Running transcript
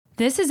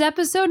This is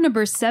episode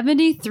number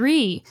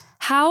 73,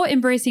 How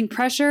Embracing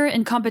Pressure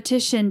and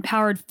Competition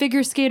Powered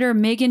Figure Skater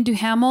Meagan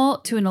Duhamel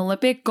to an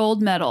Olympic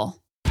gold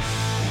medal.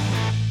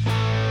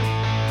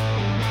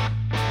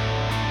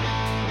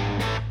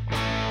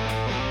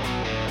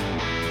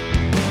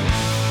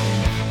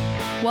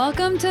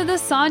 Welcome to the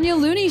Sonia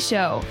Looney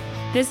Show.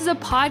 This is a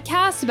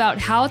podcast about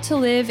how to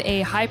live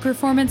a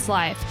high-performance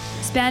life,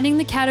 spanning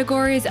the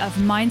categories of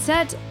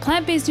mindset,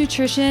 plant-based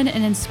nutrition,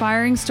 and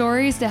inspiring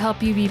stories to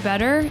help you be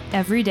better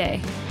every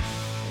day.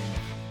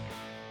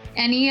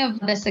 Any of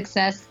the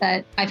success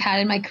that I've had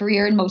in my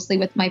career, and mostly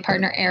with my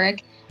partner,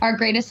 Eric, our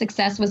greatest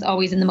success was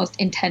always in the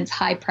most intense,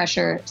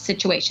 high-pressure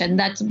situation.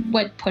 That's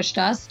what pushed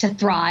us to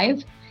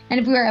thrive. And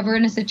if we were ever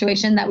in a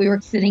situation that we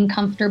were sitting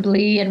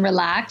comfortably and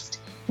relaxed,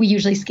 we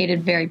usually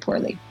skated very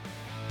poorly.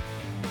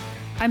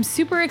 I'm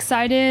super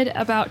excited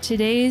about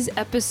today's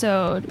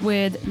episode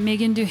with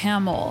Meagan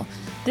Duhamel.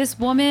 This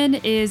woman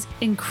is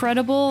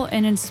incredible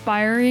and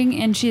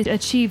inspiring, and she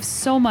achieved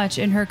so much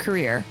in her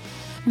career.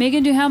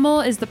 Meagan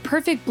Duhamel is the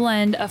perfect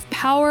blend of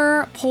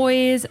power,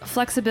 poise,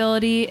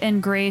 flexibility,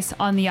 and grace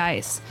on the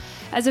ice.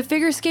 As a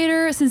figure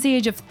skater since the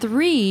age of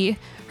 3,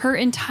 her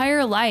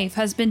entire life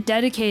has been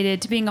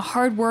dedicated to being a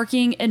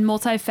hardworking and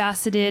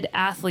multifaceted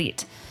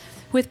athlete.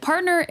 With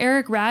partner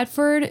Eric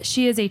Radford,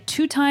 she is a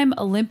 2-time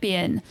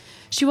Olympian.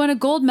 She won a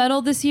gold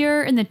medal this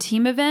year in the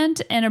team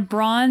event and a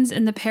bronze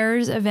in the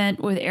pairs event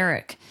with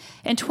Eric.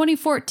 In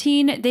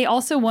 2014, they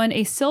also won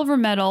a silver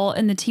medal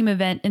in the team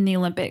event in the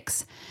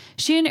Olympics.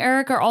 She and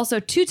Eric are also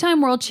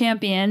 2-time world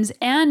champions,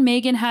 and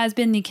Meagan has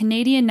been the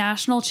Canadian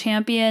national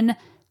champion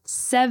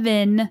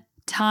 7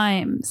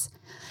 times.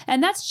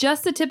 And that's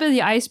just the tip of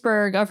the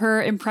iceberg of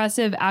her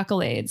impressive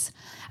accolades.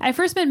 I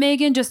first met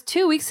Meagan just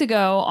 2 weeks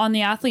ago on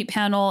the athlete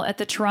panel at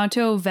the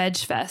Toronto Veg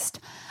Fest.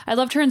 I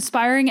loved her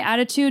inspiring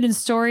attitude and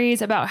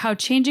stories about how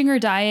changing her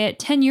diet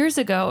 10 years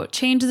ago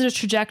changed the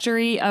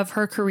trajectory of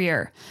her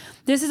career.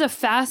 This is a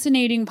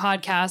fascinating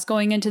podcast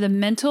going into the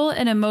mental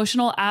and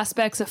emotional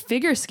aspects of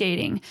figure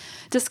skating,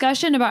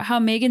 discussion about how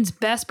Meagan's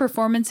best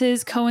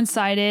performances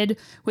coincided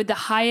with the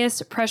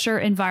highest pressure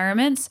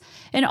environments,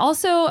 and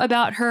also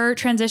about her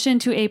transition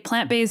to a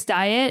plant-based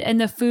diet and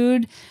the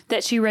food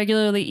that she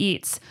regularly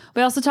eats.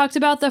 We also talked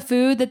about the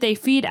food that they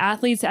feed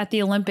athletes at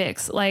the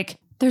Olympics, like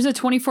there's a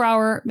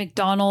 24-hour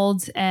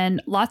McDonald's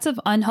and lots of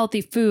unhealthy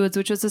foods,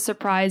 which was a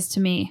surprise to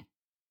me.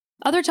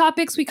 Other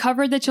topics we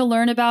covered that you'll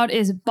learn about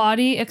is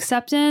body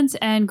acceptance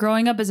and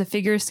growing up as a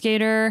figure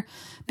skater,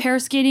 pair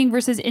skating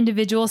versus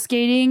individual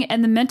skating,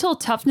 and the mental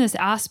toughness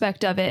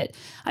aspect of it.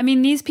 I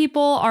mean, these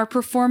people are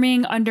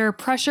performing under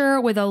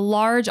pressure with a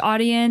large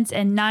audience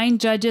and 9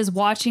 judges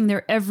watching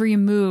their every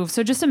move.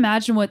 So just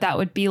imagine what that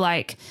would be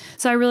like.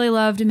 So I really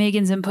loved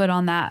Meagan's input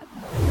on that.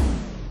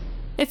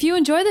 If you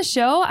enjoy the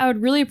show, I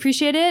would really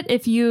appreciate it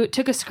if you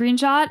took a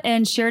screenshot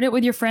and shared it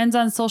with your friends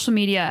on social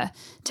media.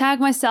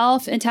 Tag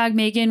myself and tag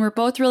Meagan. We're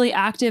both really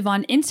active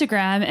on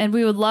Instagram, and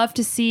we would love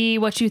to see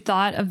what you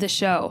thought of the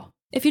show.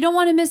 If you don't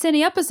want to miss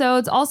any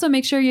episodes, also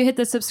make sure you hit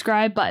the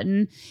subscribe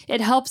button.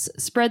 It helps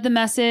spread the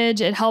message.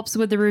 It helps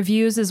with the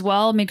reviews as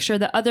well. Make sure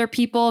that other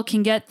people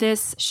can get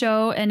this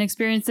show and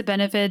experience the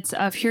benefits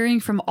of hearing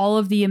from all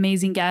of the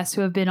amazing guests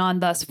who have been on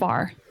thus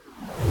far.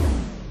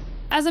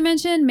 As I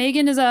mentioned,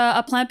 Meagan is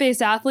a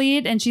plant-based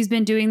athlete, and she's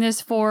been doing this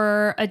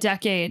for a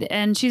decade.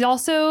 And she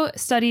also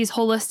studies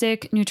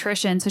holistic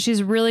nutrition, so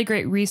she's a really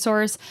great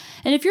resource.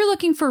 And if you're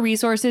looking for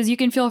resources, you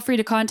can feel free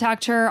to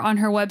contact her on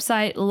her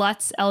website,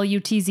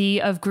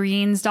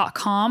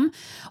 lutzofgreens.com.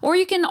 Or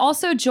you can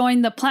also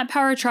join the Plant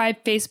Power Tribe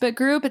Facebook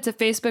group. It's a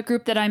Facebook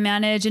group that I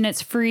manage, and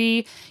it's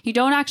free. You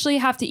don't actually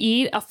have to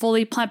eat a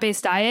fully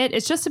plant-based diet.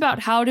 It's just about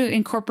how to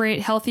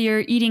incorporate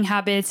healthier eating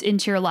habits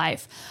into your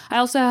life. I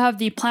also have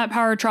the Plant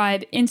Power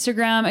Tribe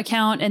Instagram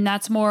account, and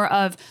that's more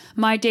of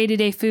my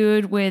day-to-day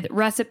food with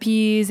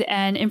recipes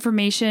and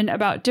information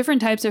about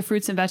different types of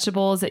fruits and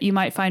vegetables that you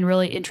might find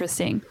really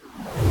interesting.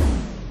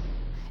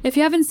 If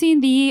you haven't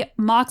seen the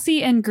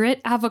Moxie and Grit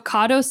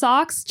avocado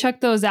socks, check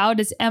those out.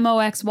 It's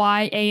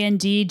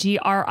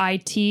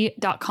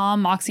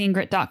moxyandgrit.com,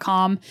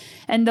 moxyandgrit.com.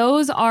 And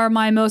those are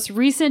my most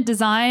recent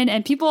design,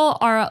 and people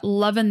are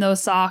loving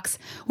those socks.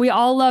 We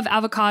all love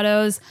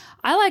avocados.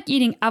 I like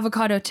eating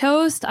avocado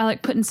toast. I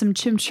like putting some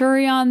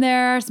chimichurri on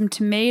there, some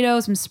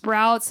tomatoes, some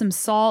sprouts, some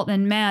salt,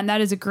 and man, that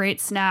is a great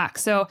snack.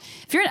 So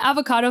if you're an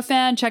avocado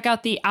fan, check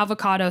out the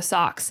avocado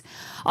socks.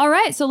 All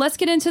right, so let's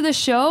get into the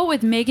show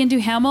with Meagan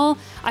Duhamel.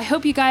 I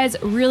hope you guys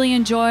really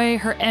enjoy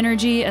her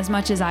energy as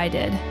much as I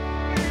did.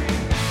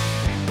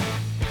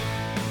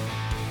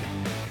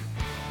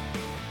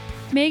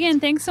 Meagan,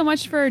 thanks so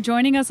much for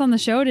joining us on the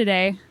show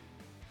today.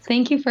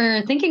 Thank you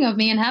for thinking of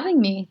me and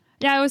having me.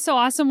 Yeah, it was so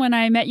awesome when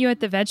I met you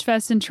at the Veg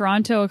Fest in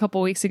Toronto a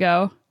couple weeks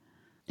ago.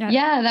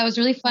 Yeah, that was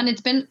really fun.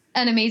 It's been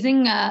an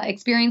amazing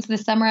experience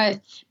this summer. I've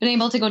been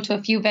able to go to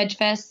a few Veg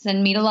Fests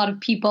and meet a lot of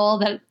people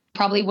that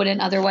probably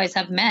wouldn't otherwise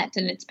have met.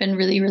 And it's been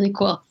really, really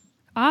cool.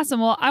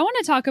 Awesome. Well, I want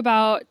to talk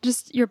about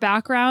just your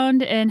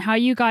background and how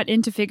you got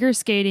into figure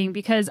skating,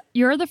 because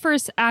you're the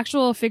first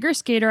actual figure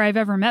skater I've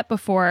ever met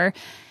before.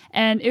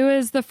 And it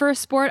was the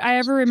first sport I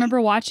ever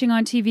remember watching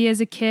on TV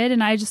as a kid,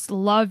 and I just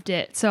loved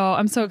it. So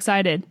I'm so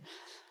excited.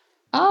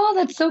 Oh,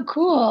 that's so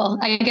cool.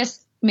 I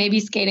guess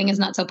maybe skating is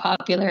not so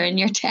popular in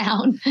your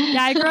town.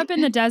 Yeah, I grew up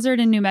in the desert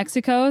in New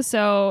Mexico.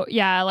 So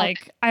yeah, Okay.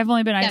 I've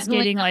only been ice Definitely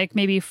skating not. like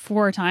maybe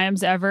 4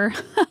 times ever.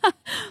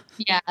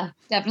 Yeah,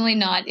 definitely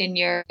not in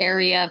your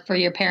area for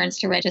your parents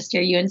to register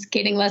you in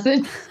skating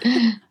lessons.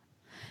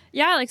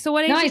 Yeah, so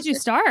what No, age did you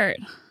start?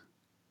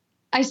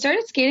 I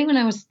started skating when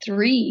I was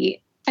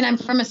 3, and I'm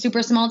from a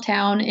super small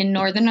town in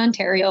Northern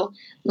Ontario,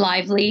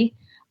 Lively.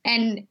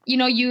 And,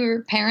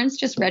 your parents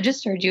just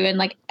registered you in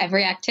like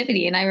every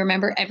activity. And I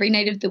remember every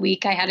night of the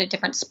week, I had a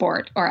different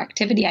sport or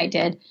activity I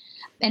did.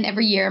 And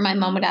every year, my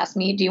mom would ask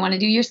me, "Do you want to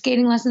do your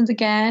skating lessons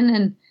again?"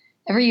 And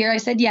every year I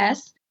said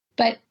yes.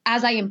 But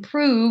as I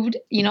improved,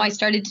 I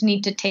started to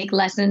need to take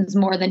lessons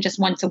more than just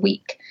once a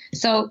week.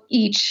 So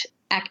each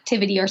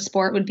activity or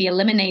sport would be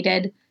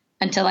eliminated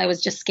until I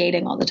was just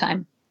skating all the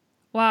time.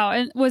 Wow.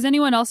 And was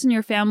anyone else in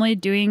your family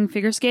doing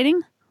figure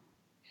skating?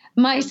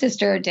 My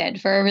sister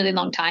did for a really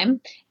long time.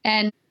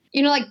 And,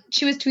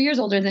 she was 2 years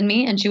older than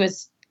me. And she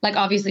was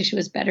obviously she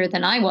was better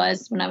than I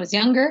was when I was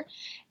younger.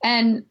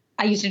 And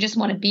I used to just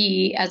want to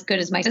be as good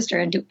as my sister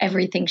and do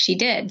everything she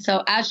did.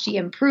 So as she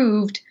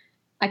improved,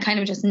 I kind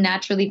of just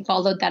naturally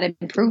followed that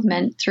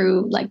improvement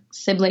through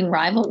sibling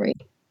rivalry.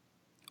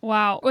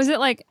 Wow. Was it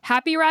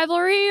happy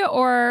rivalry,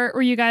 or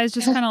were you guys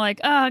just kind of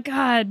oh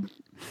God?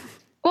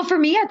 Well, for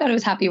me, I thought it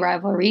was happy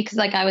rivalry because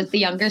I was the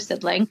younger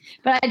sibling,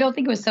 but I don't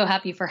think it was so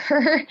happy for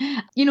her.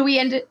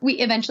 We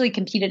eventually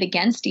competed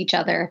against each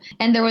other.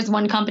 And there was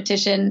one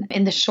competition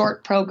in the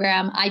short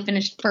program. I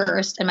finished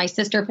first and my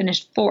sister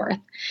finished fourth.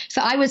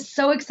 So I was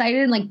so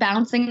excited and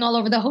bouncing all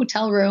over the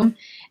hotel room.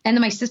 And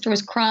then my sister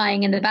was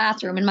crying in the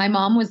bathroom and my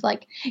mom was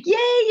like, "Yay,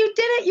 you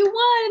did it, you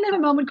won." And then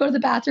my mom would go to the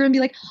bathroom and be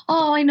like,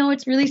 "Oh, I know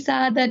it's really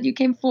sad that you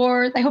came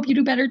fourth. I hope you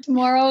do better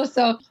tomorrow."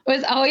 So it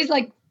was always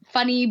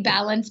funny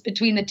balance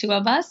between the two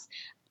of us.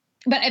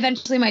 But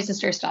eventually my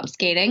sister stopped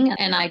skating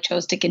and I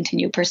chose to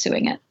continue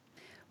pursuing it.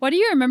 What do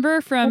you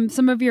remember from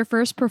some of your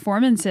first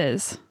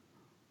performances?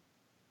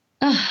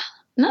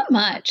 Not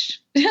much,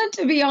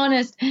 to be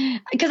honest,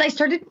 because I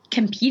started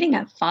competing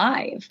at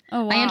 5.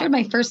 Oh, wow. I entered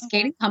my first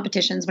skating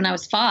competitions when I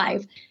was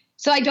 5.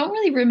 So I don't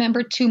really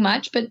remember too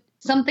much, but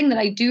something that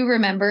I do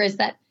remember is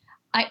that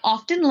I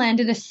often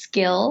landed a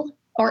skill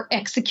or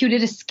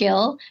executed a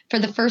skill for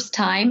the first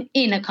time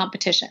in a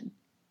competition.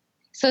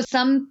 So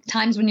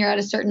sometimes when you're at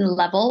a certain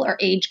level or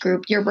age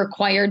group, you're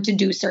required to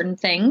do certain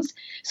things.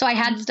 So I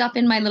had stuff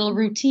in my little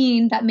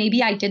routine that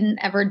maybe I didn't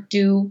ever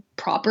do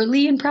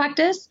properly in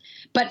practice,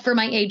 but for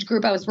my age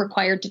group, I was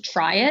required to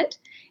try it.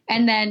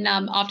 And then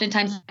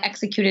oftentimes I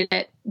executed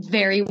it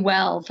very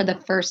well for the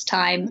first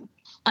time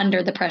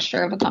under the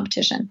pressure of a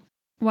competition.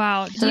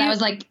 Wow. So that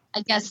was I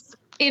guess,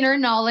 inner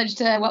knowledge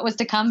to what was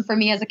to come for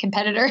me as a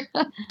competitor.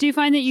 Do you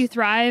find that you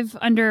thrive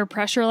under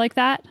pressure like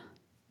that?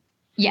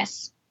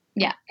 Yes.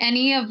 Yeah.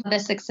 Any of the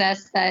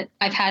success that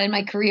I've had in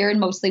my career, and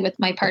mostly with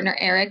my partner,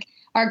 Eric,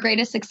 our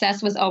greatest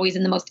success was always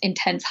in the most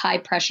intense, high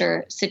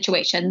pressure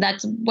situation.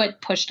 That's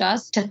what pushed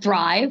us to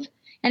thrive.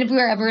 And if we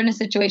were ever in a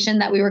situation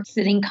that we were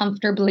sitting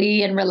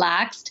comfortably and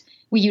relaxed,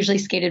 we usually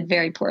skated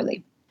very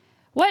poorly.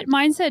 What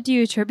mindset do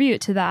you attribute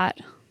to that?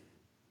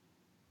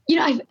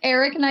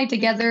 Eric and I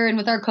together and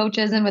with our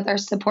coaches and with our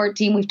support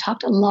team, we've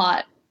talked a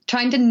lot,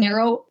 trying to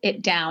narrow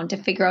it down to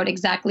figure out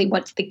exactly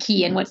what's the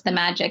key and what's the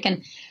magic.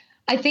 And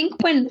I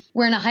think when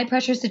we're in a high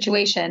pressure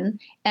situation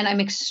and I'm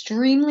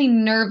extremely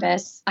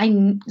nervous,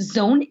 I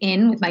zone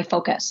in with my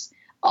focus.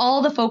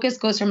 All the focus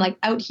goes from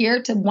out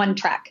here to one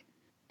track.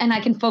 And I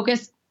can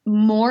focus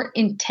more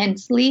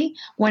intensely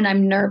when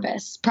I'm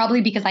nervous,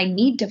 probably because I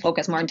need to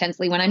focus more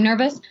intensely when I'm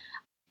nervous.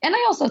 And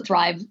I also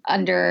thrive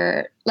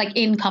under,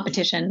 in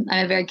competition.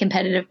 I'm a very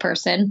competitive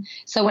person.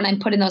 So when I'm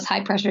put in those high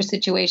pressure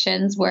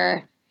situations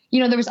where,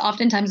 there was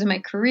often times in my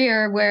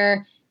career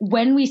where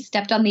when we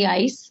stepped on the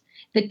ice,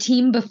 the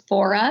team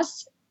before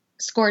us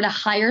scored a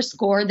higher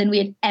score than we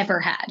had ever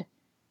had.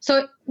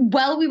 So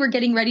while we were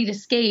getting ready to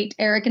skate,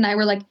 Eric and I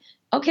were like,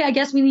 okay, I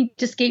guess we need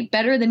to skate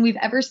better than we've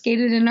ever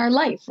skated in our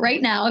life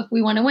right now if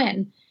we want to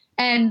win.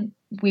 And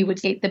we would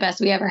skate the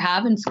best we ever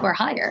have and score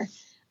higher.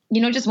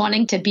 Just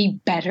wanting to be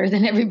better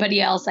than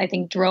everybody else, I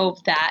think,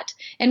 drove that.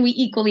 And we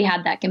equally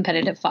had that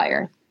competitive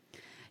fire.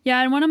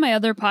 Yeah. In one of my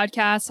other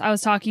podcasts, I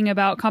was talking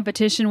about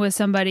competition with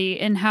somebody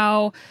and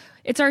how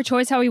it's our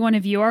choice how we want to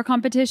view our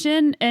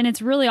competition. And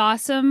it's really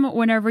awesome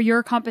whenever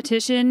your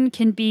competition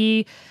can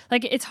be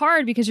it's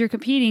hard because you're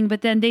competing,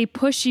 but then they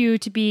push you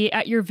to be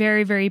at your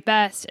very, very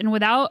best. And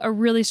without a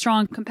really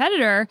strong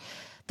competitor,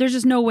 there's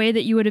just no way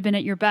that you would have been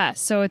at your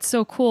best. So it's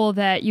so cool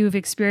that you've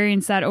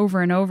experienced that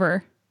over and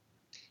over.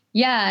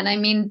 Yeah. And I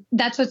mean,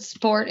 that's what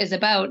sport is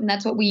about. And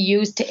that's what we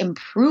use to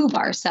improve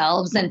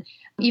ourselves. And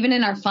even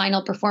in our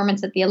final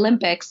performance at the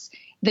Olympics,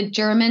 the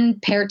German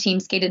pair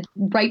team skated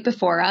right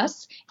before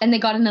us and they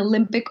got an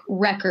Olympic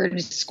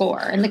record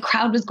score and the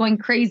crowd was going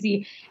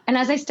crazy. And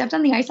as I stepped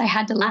on the ice, I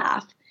had to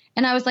laugh.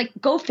 And I was like,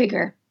 go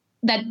figure.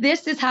 that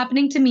this is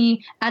happening to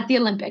me at the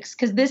Olympics,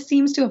 because this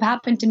seems to have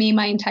happened to me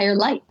my entire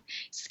life,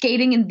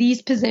 skating in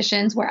these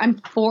positions where I'm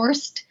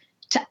forced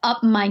to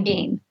up my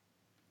game.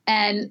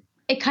 And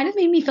it kind of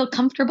made me feel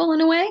comfortable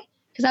in a way,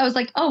 because I was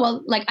like, oh,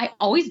 well, like I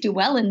always do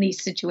well in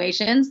these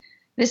situations.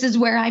 This is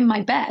where I'm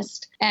my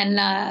best. And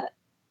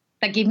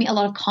that gave me a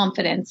lot of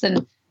confidence.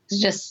 And it's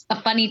just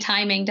a funny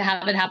timing to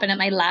have it happen at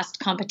my last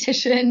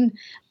competition,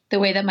 the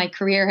way that my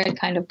career had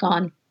kind of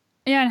gone.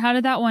 Yeah. And how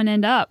did that one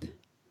end up?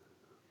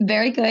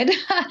 Very good.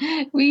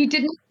 We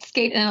didn't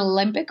skate an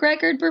Olympic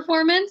record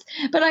performance,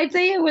 but I'd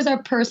say it was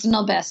our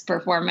personal best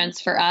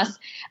performance for us.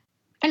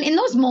 And in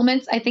those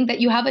moments, I think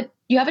that you have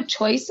a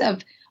choice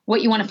of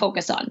what you want to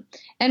focus on.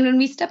 And when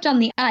we stepped on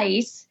the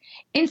ice,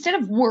 instead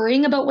of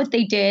worrying about what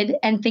they did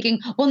and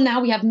thinking, well,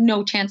 now we have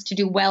no chance to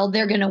do well,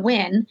 they're going to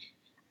win,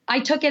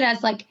 I took it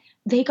as like,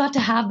 they got to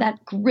have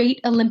that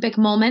great Olympic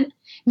moment.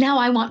 Now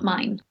I want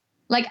mine.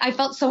 Like, I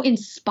felt so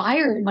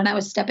inspired when I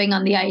was stepping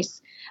on the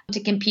ice to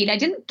compete. I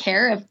didn't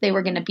care if they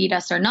were going to beat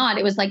us or not.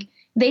 It was like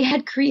they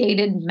had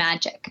created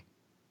magic.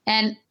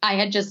 And I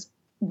had just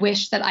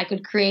wished that I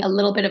could create a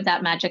little bit of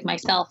that magic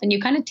myself. And you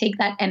kind of take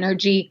that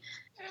energy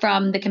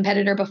from the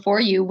competitor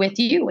before you with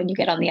you when you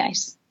get on the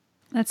ice.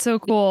 That's so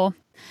cool.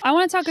 I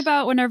want to talk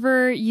about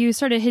whenever you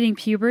started hitting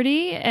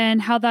puberty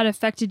and how that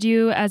affected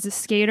you as a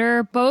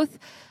skater, both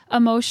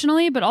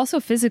emotionally, but also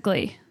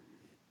physically.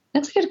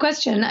 That's a good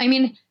question. I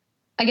mean,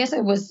 I guess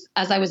it was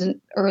as I was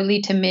an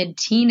early to mid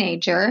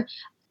teenager,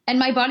 and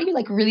my body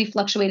like really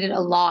fluctuated a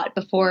lot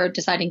before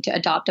deciding to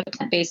adopt a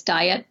plant-based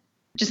diet.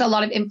 Just a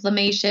lot of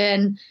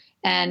inflammation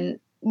and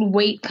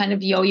weight kind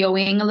of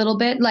yo-yoing a little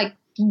bit, like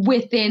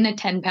within an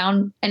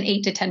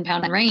 8 to 10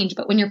 pound range.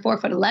 But when you're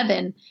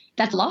 4'11",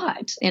 that's a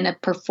lot in a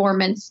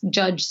performance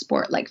judge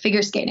sport like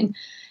figure skating.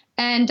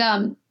 And,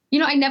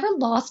 I never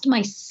lost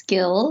my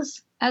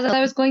skills as I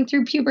was going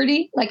through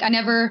puberty. Like I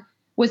never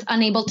was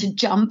unable to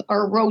jump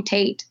or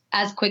rotate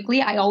as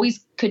quickly. I always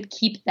could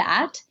keep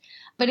that.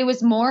 But it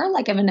was more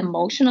like of an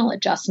emotional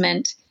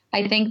adjustment.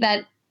 I think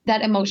that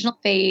emotional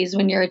phase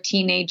when you're a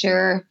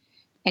teenager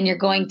and you're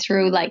going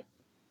through like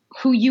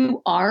who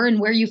you are and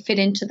where you fit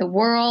into the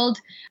world,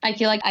 I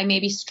feel like I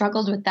maybe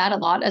struggled with that a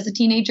lot as a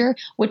teenager,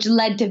 which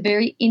led to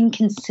very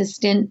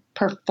inconsistent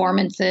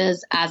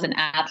performances as an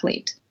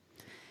athlete.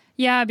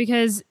 Yeah,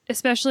 because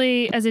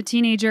especially as a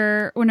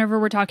teenager, whenever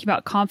we're talking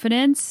about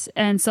confidence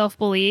and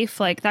self-belief,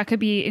 like that could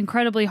be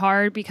incredibly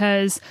hard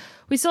because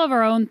we still have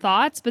our own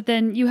thoughts, but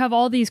then you have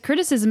all these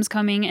criticisms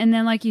coming. And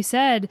then, like you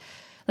said,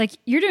 like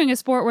you're doing a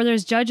sport where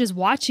there's judges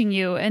watching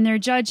you and they're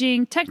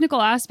judging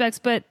technical aspects,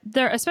 but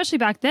they're, especially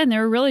back then, they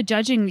were really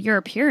judging your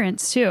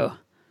appearance too.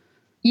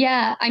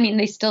 Yeah, I mean,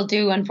 they still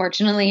do.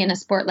 Unfortunately, in a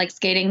sport like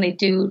skating, they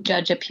do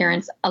judge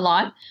appearance a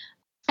lot.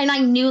 And I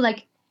knew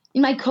like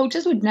my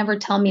coaches would never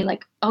tell me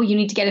like, oh, you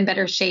need to get in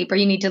better shape or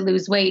you need to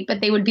lose weight. But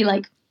they would be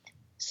like,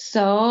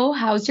 so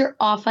how's your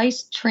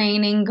off-ice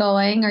training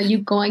going? Are you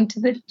going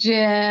to the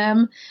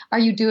gym? Are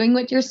you doing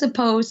what you're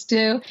supposed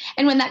to?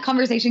 And when that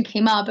conversation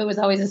came up, it was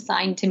always a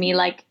sign to me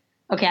like,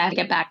 okay, I have to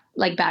get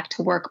back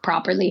to work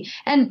properly.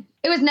 And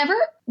it was never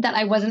that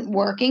I wasn't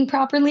working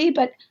properly,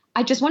 but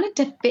I just wanted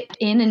to fit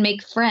in and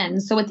make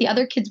friends. So what the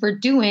other kids were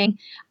doing,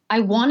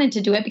 I wanted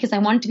to do it because I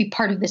wanted to be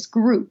part of this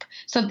group.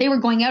 So if they were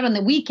going out on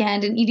the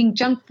weekend and eating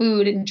junk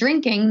food and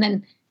drinking,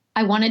 then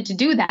I wanted to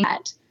do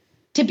that,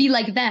 to be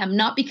like them,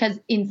 not because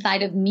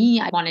inside of me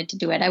I wanted to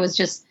do it. I was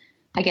just,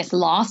 I guess,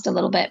 lost a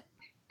little bit.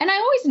 And I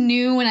always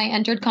knew when I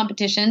entered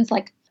competitions,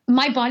 like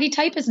my body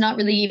type is not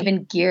really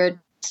even geared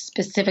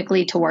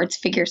specifically towards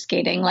figure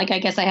skating. Like I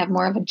guess I have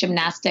more of a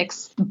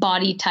gymnastics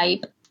body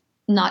type,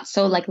 not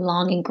so like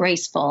long and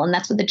graceful. And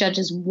that's what the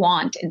judges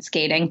want in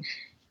skating.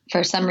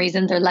 For some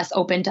reason, they're less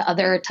open to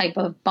other type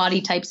of body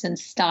types and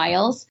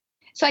styles.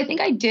 So I think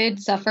I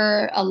did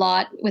suffer a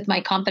lot with my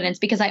confidence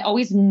because I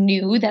always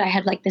knew that I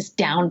had like this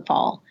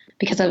downfall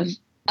because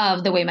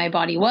of the way my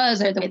body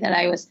was or the way that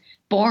I was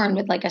born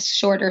with like a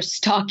shorter,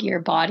 stockier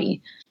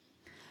body.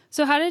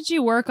 So how did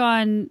you work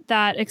on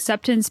that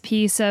acceptance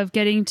piece of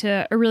getting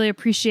to really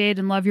appreciate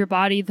and love your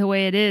body the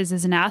way it is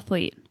as an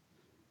athlete?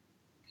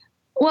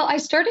 Well, I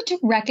started to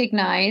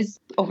recognize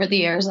over the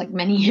years, like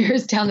many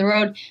years down the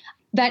road,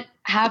 that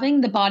having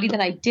the body that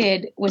I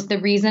did was the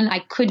reason I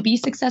could be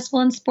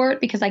successful in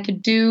sport, because I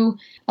could do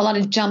a lot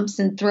of jumps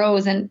and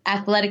throws and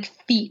athletic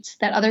feats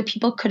that other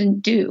people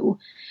couldn't do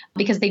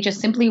because they just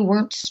simply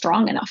weren't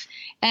strong enough.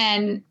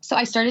 And so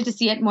I started to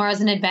see it more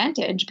as an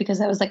advantage because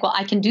I was like, well,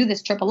 I can do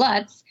this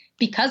triplets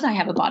because I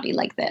have a body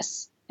like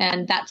this.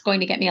 And that's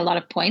going to get me a lot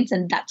of points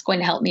and that's going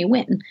to help me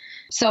win.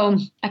 So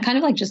I kind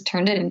of like just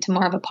turned it into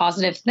more of a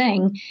positive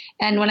thing.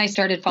 And when I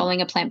started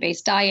following a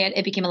plant-based diet,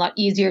 it became a lot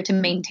easier to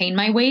maintain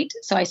my weight.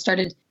 So I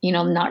started,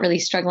 not really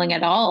struggling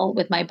at all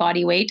with my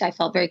body weight. I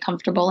felt very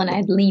comfortable and I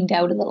had leaned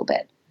out a little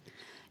bit.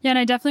 Yeah, and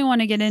I definitely want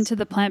to get into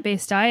the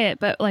plant-based diet,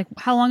 but like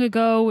how long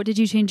ago did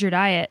you change your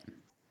diet?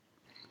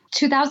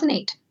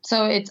 2008.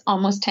 So it's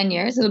almost 10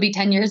 years. It'll be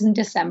 10 years in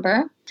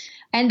December.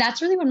 And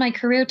that's really when my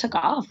career took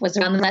off, was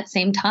around that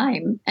same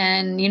time.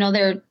 And,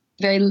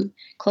 very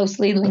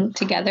closely linked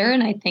together.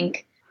 And I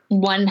think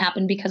one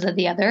happened because of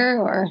the other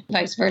or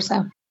vice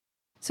versa.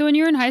 So when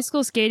you were in high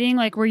school skating,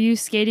 like were you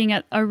skating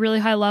at a really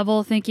high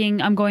level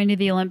thinking I'm going to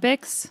the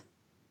Olympics?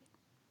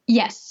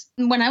 Yes.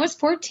 When I was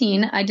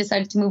 14, I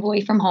decided to move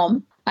away from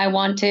home. I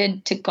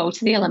wanted to go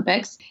to the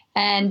Olympics.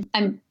 And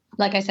I'm,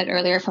 like I said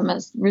earlier, from a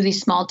really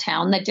small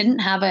town that didn't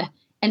have an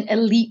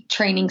elite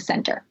training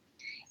center.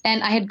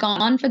 And I had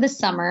gone for the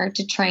summer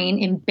to train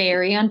in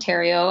Barrie,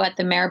 Ontario at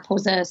the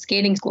Mariposa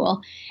Skating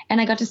School. And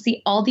I got to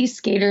see all these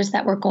skaters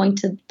that were going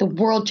to the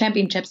World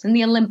Championships and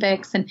the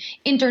Olympics and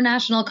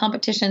international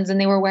competitions. And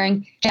they were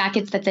wearing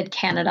jackets that said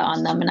Canada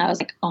on them. And I was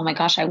like, oh my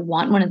gosh, I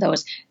want one of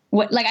those.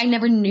 I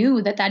never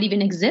knew that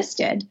even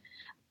existed.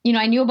 You know,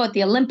 I knew about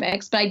the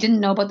Olympics, but I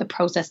didn't know about the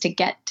process to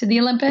get to the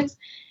Olympics.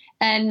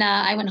 And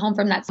I went home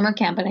from that summer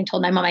camp and I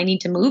told my mom, I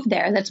need to move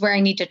there. That's where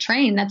I need to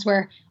train. That's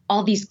where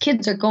all these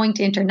kids are going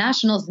to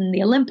internationals and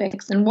the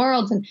Olympics and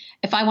worlds. And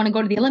if I want to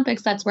go to the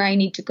Olympics, that's where I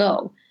need to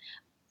go.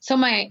 So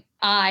my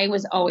eye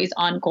was always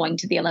on going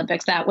to the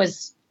Olympics. That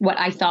was what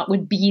I thought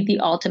would be the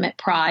ultimate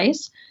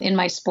prize in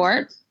my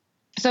sport.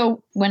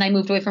 So when I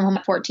moved away from home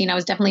at 14, I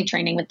was definitely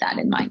training with that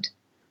in mind.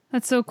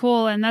 That's so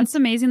cool. And that's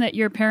amazing that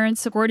your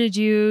parents supported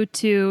you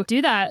to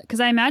do that. Because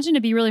I imagine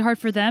it'd be really hard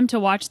for them to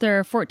watch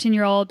their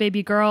 14-year-old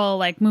baby girl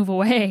like move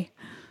away.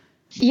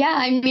 Yeah,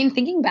 I mean,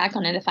 thinking back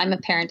on it, if I'm a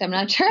parent, I'm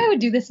not sure I would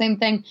do the same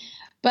thing.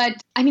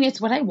 But I mean, it's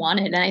what I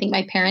wanted. And I think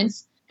my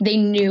parents, they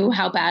knew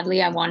how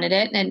badly I wanted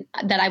it and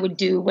that I would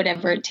do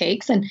whatever it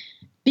takes. And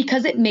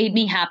because it made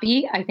me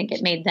happy, I think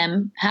it made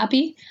them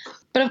happy.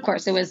 But of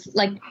course, it was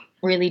like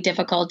really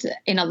difficult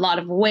in a lot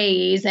of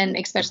ways, and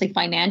especially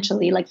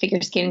financially. Like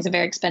figure skating is a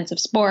very expensive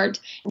sport.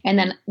 And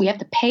then we have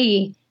to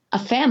pay a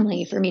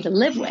family for me to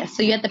live with.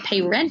 So you have to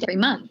pay rent every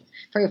month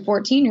for a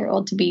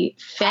 14-year-old to be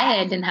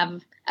fed and have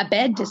a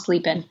bed to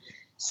sleep in.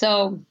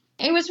 So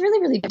it was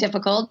really, really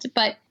difficult,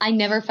 but I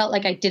never felt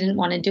like I didn't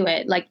want to do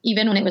it. Like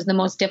even when it was the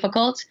most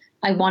difficult,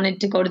 I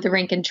wanted to go to the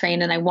rink and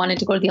train, and I wanted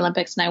to go to the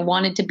Olympics, and I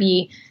wanted to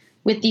be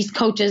with these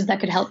coaches that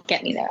could help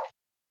get me there.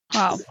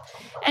 Wow.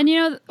 And, you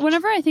know,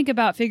 whenever I think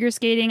about figure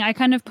skating, I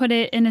kind of put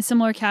it in a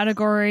similar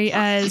category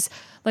as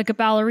like a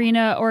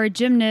ballerina or a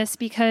gymnast,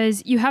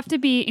 because you have to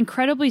be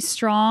incredibly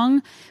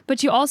strong,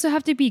 but you also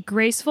have to be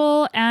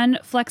graceful and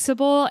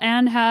flexible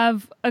and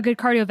have a good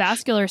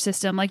cardiovascular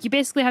system. Like you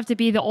basically have to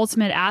be the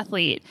ultimate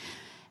athlete.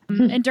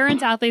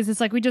 Endurance athletes,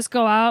 it's like we just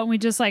go out and we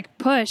just like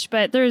push,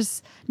 but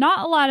there's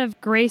not a lot of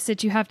grace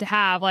that you have to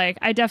have. Like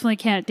I definitely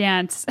can't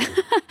dance.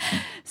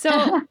 So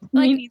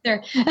like, me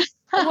neither.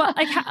 well,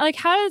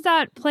 how does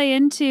that play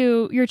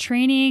into your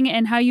training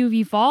and how you've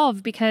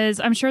evolved?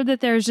 Because I'm sure that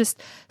there's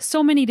just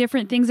so many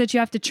different things that you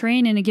have to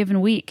train in a given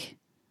week.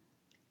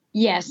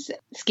 Yes,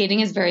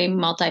 skating is very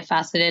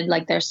multifaceted.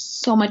 Like there's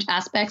so much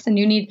aspects, and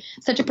you need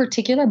such a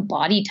particular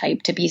body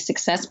type to be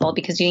successful,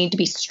 because you need to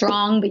be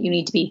strong, but you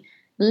need to be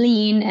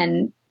lean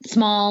and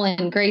small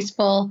and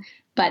graceful,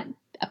 but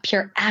a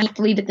pure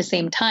athlete at the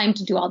same time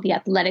to do all the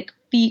athletic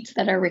feats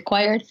that are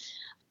required.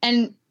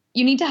 And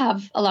you need to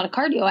have a lot of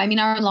cardio. I mean,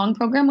 our long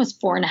program was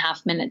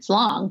 4.5 minutes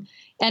long,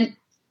 and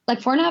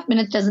like 4.5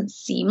 minutes doesn't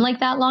seem like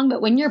that long,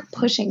 but when you're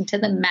pushing to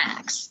the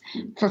max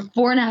for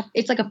 4.5,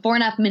 it's like a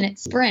 4.5 minute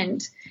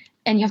sprint,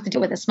 and you have to do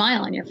it with a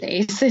smile on your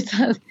face. It's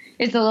a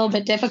little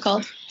bit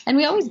difficult. And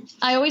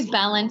I always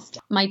balanced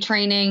my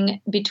training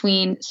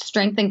between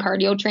strength and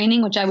cardio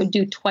training, which I would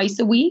do twice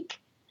a week.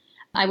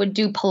 I would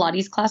do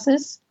Pilates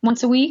classes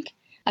once a week,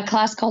 a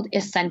class called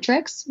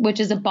Eccentrics, which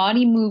is a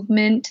body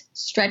movement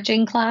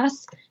stretching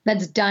class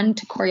that's done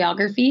to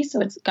choreography.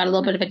 So it's got a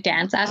little bit of a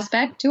dance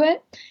aspect to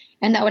it.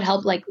 And that would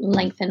help like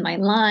lengthen my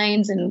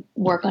lines and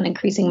work on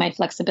increasing my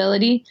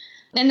flexibility.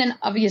 And then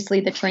obviously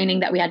the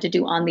training that we had to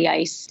do on the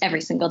ice every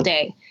single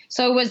day.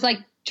 So it was like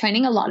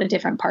training a lot of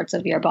different parts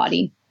of your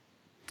body.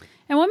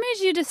 And what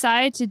made you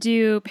decide to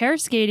do pair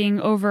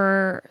skating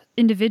over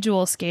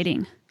individual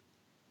skating?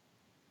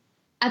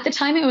 At the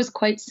time, it was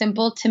quite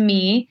simple to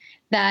me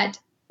that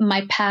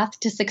my path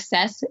to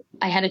success,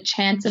 I had a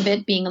chance of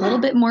it being a little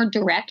bit more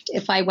direct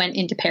if I went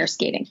into pair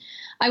skating.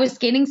 I was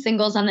skating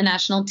singles on the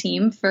national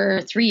team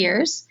for 3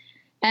 years.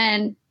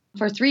 And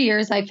for 3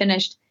 years, I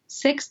finished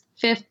 6th,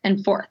 5th,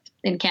 and 4th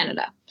in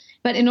Canada.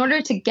 But in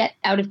order to get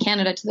out of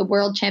Canada to the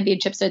World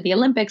Championships or the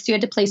Olympics, you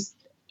had to place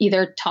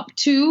either top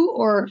 2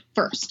 or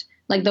first.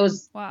 Like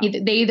those, wow.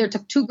 They either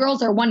took 2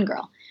 girls or 1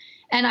 girl.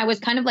 And I was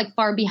kind of like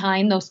far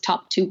behind those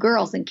top 2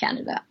 girls in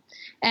Canada.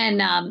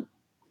 And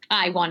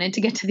I wanted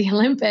to get to the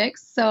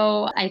Olympics.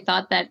 So I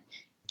thought that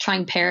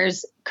trying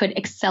pairs could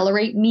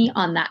accelerate me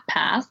on that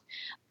path.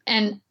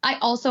 And I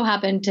also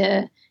happened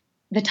to,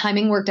 the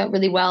timing worked out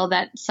really well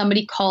that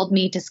somebody called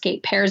me to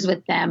skate pairs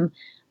with them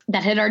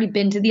that had already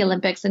been to the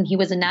Olympics, and he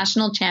was a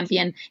national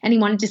champion and he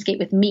wanted to skate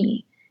with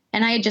me.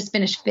 And I had just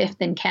finished 5th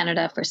in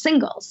Canada for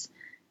singles.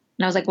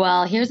 And I was like,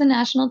 well, here's a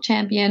national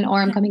champion,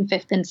 or I'm coming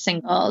 5th in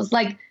singles.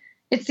 Like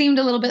it seemed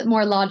a little bit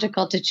more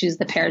logical to choose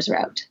the pairs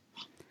route.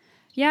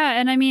 Yeah.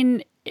 And I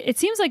mean, it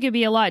seems like it'd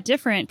be a lot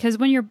different because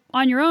when you're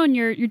on your own,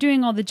 you're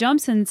doing all the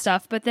jumps and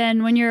stuff. But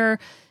then when you're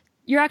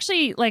you're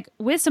actually like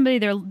with somebody,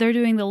 they're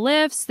doing the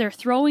lifts, they're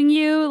throwing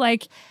you.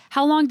 Like,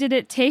 how long did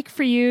it take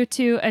for you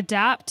to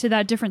adapt to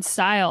that different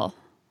style?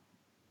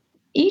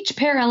 Each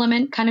pair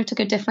element kind of took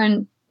a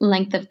different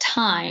length of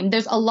time.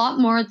 There's a lot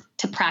more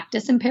to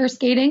practice in pair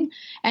skating.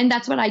 And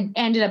that's what I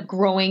ended up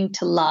growing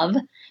to love,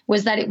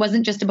 was that it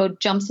wasn't just about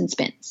jumps and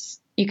spins.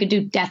 You could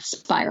do death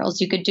spirals,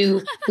 you could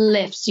do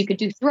lifts, you could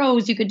do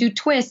throws, you could do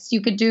twists,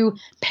 you could do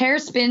pair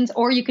spins,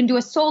 or you can do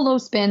a solo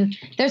spin.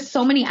 There's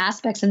so many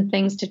aspects and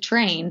things to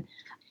train.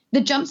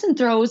 The jumps and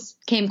throws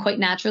came quite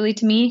naturally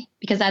to me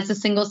because as a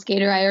single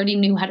skater, I already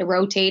knew how to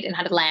rotate and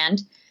how to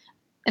land.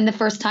 And the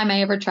first time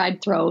I ever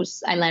tried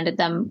throws, I landed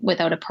them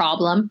without a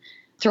problem,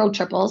 throw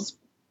triples.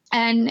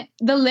 And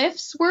the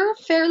lifts were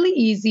fairly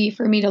easy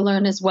for me to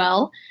learn as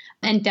well.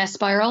 And death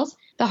spirals.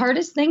 The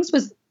hardest things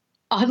was,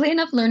 oddly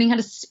enough, learning how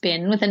to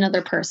spin with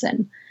another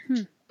person.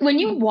 When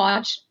you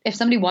watch, if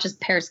somebody watches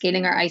pair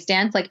skating or ice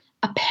dance, like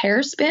a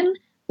pair spin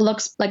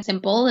looks like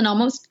simple and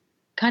almost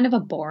kind of a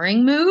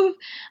boring move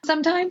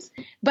sometimes,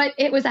 but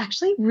it was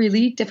actually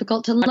really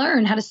difficult to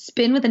learn how to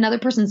spin with another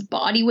person's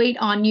body weight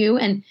on you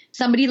and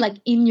somebody like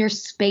in your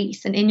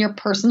space and in your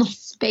personal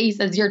space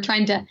as you're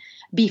trying to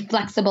be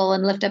flexible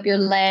and lift up your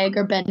leg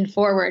or bend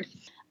forward.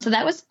 So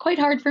that was quite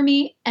hard for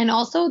me. And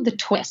also the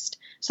twist.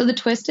 So the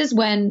twist is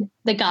when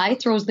the guy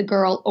throws the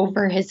girl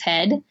over his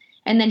head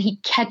and then he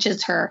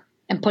catches her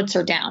and puts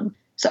her down.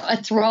 So a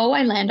throw,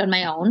 I land on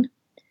my own,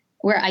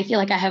 where I feel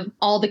like I have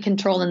all the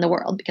control in the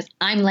world because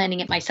I'm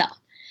landing it myself.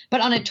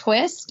 But on a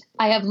twist,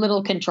 I have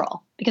little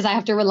control because I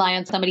have to rely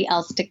on somebody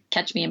else to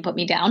catch me and put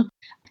me down.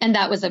 And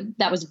that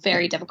was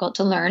very difficult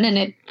to learn. And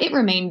it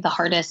remained the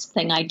hardest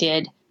thing I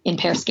did in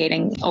pair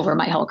skating over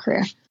my whole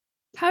career.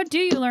 How do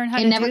you learn how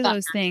to do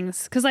those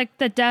things? Because like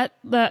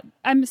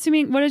I'm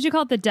assuming, what did you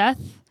call it? The death?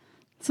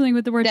 Something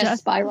with the word death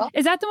spiral.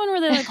 Is that the one where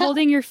they're like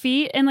holding your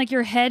feet and like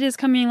your head is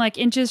coming like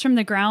inches from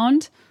the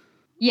ground?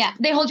 Yeah,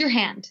 they hold your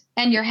hand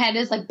and your head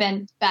is like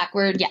bent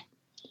backward. Yeah.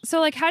 So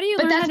like, how do you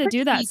learn how to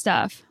do that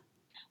stuff?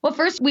 Well,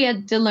 first we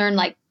had to learn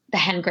like the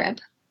hand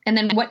grip and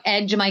then what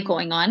edge am I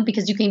going on?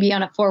 Because you can be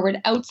on a forward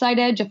outside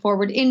edge, a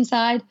forward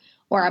inside,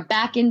 or a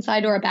back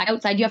inside or a back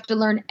outside. You have to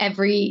learn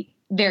every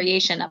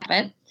variation of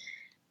it.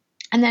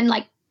 And then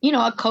like,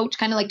 a coach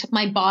kind of like took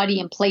my body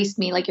and placed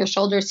me like your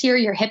shoulder's here,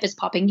 your hip is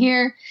popping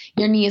here,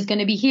 your knee is going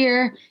to be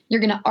here. You're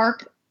going to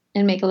arc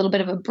and make a little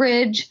bit of a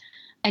bridge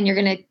and you're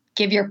going to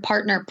give your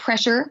partner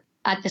pressure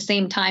at the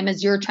same time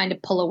as you're trying to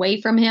pull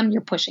away from him.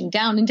 You're pushing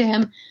down into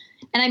him.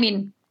 And I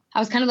mean, I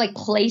was kind of like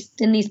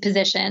placed in these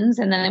positions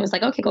and then it was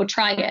like, okay, go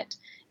try it.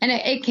 And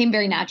it came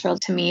very natural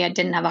to me. I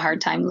didn't have a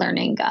hard time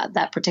learning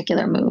that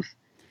particular move.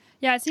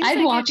 Yeah, it seems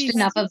I'd watched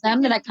enough of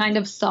them that I kind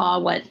of saw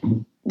what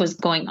was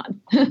going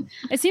on.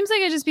 It seems like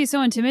it'd just be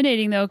so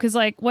intimidating though, because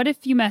like, what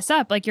if you mess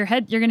up? Like you're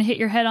going to hit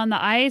your head on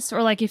the ice,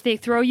 or like if they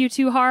throw you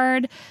too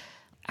hard,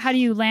 how do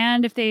you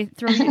land if they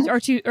throw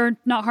you or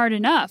not hard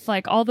enough?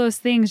 Like all those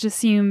things just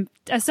seem,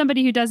 as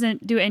somebody who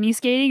doesn't do any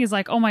skating, is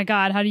like, oh my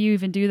God, how do you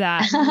even do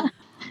that?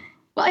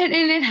 Well, and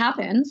it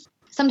happens.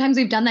 Sometimes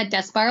we've done that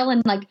death spiral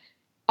and like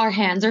our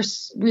hands are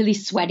really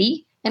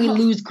sweaty and we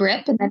lose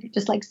grip and then it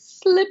just like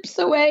slips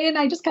away and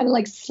I just kind of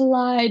like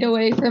slide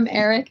away from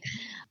Eric,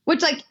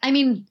 which like, I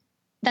mean,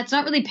 that's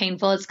not really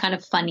painful. It's kind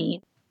of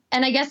funny.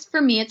 And I guess for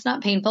me, it's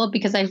not painful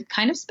because I've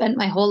kind of spent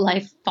my whole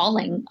life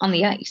falling on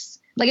the ice.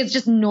 Like it's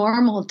just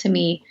normal to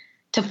me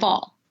to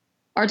fall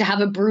or to have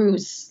a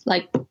bruise,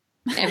 like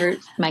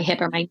my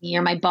hip or my knee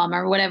or my bum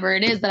or whatever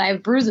it is that I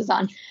have bruises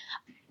on.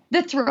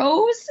 The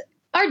throws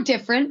are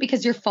different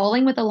because you're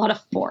falling with a lot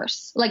of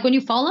force. Like when you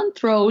fall on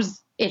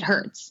throws, it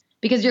hurts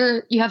because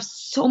you have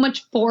so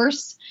much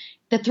force.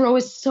 The throw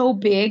is so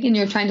big and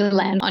you're trying to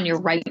land on your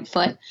right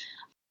foot.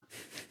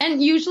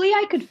 And usually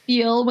I could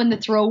feel when the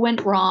throw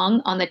went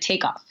wrong on the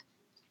takeoff.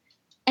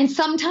 And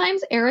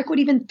sometimes Eric would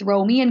even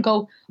throw me and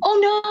go,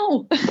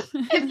 oh no,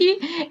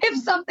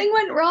 if something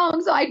went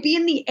wrong. So I'd be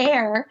in the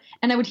air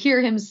and I would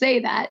hear him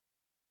say that.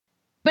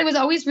 But it was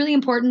always really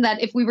important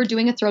that if we were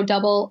doing a throw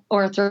double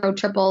or a throw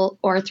triple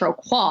or a throw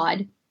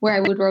quad, where I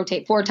would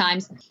rotate 4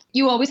 times,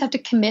 you always have to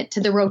commit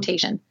to the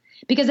rotation.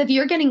 Because if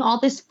you're getting all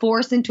this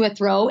force into a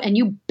throw and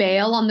you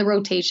bail on the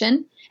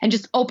rotation and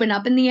just open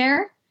up in the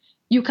air,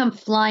 you come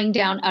flying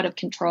down out of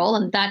control.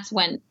 And that's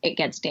when it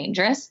gets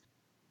dangerous.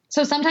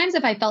 So sometimes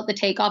if I felt the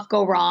takeoff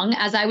go wrong,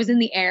 as I was in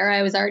the air,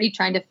 I was already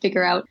trying to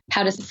figure out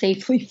how to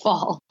safely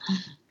fall.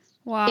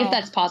 Wow. If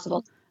that's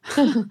possible.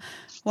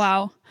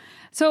 Wow.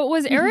 So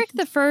was Eric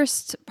the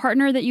first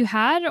partner that you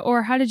had,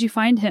 or how did you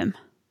find him?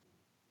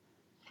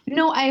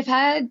 No, I've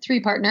had 3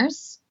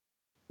 partners.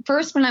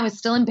 First, when I was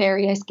still in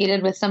Barrie, I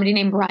skated with somebody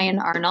named Ryan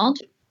Arnold.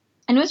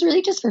 And it was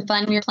really just for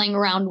fun. We were playing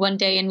around one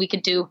day and we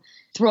could do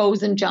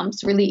throws and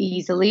jumps really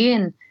easily.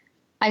 And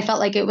I felt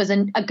like it was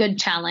a good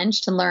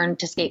challenge to learn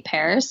to skate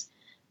pairs.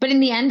 But in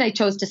the end, I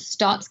chose to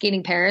stop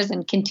skating pairs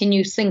and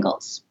continue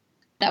singles.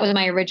 That was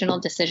my original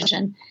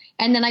decision.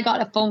 And then I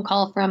got a phone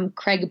call from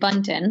Craig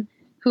Bunton,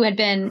 who had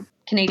been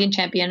Canadian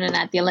champion and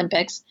at the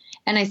Olympics.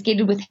 And I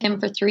skated with him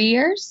for 3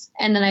 years.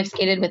 And then I've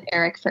skated with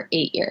Eric for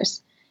 8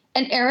 years.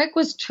 And Eric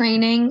was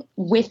training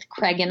with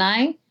Craig and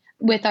I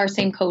with our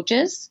same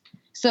coaches.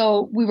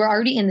 So we were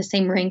already in the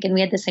same rink and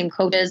we had the same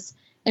coaches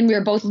and we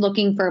were both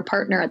looking for a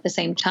partner at the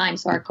same time.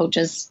 So our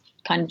coaches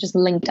kind of just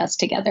linked us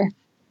together.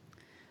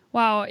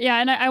 Wow. Yeah.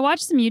 And I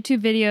watched some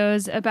YouTube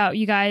videos about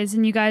you guys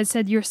and you guys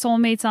said you're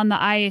soulmates on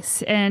the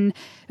ice and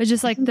it was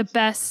just like the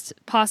best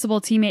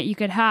possible teammate you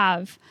could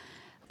have.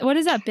 What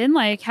has that been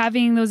like,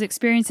 having those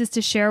experiences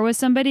to share with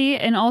somebody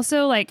and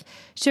also like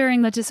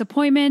sharing the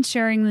disappointment,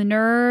 sharing the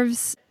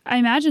nerves? I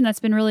imagine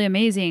that's been really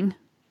amazing.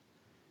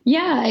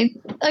 Yeah,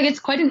 it's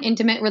quite an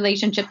intimate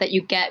relationship that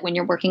you get when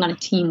you're working on a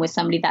team with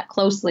somebody that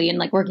closely and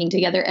like working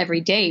together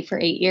every day for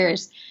 8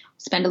 years.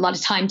 Spend a lot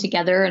of time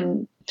together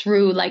and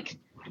through like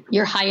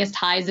your highest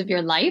highs of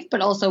your life, but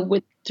also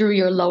through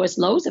your lowest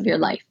lows of your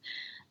life.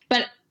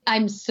 But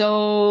I'm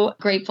so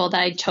grateful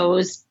that I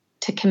chose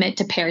to commit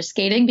to pair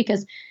skating,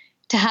 because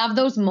to have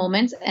those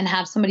moments and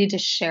have somebody to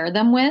share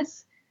them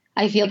with,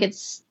 I feel like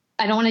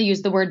I don't want to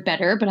use the word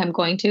better, but I'm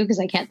going to because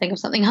I can't think of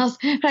something else.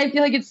 But I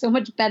feel like it's so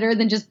much better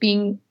than just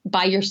being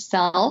by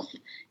yourself.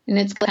 And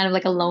it's kind of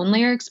like a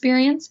lonelier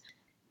experience.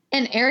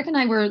 And Eric and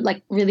I were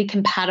like really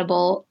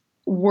compatible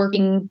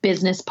working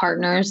business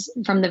partners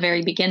from the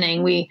very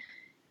beginning.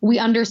 We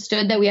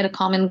understood that we had a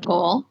common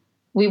goal.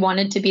 We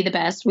wanted to be the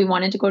best. We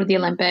wanted to go to the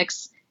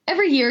Olympics.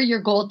 Every year,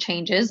 your goal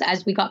changes.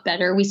 As we got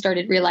better, we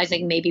started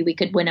realizing maybe we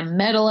could win a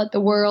medal at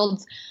the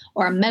Worlds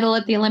or a medal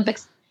at the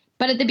Olympics.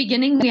 But at the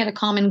beginning, we had a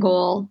common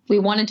goal. We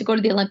wanted to go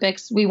to the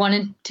Olympics. We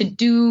wanted to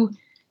do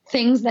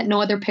things that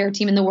no other pair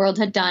team in the world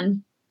had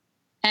done.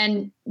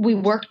 And we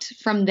worked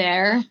from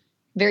there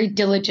very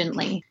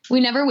diligently.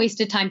 We never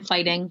wasted time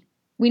fighting.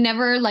 We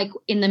never, like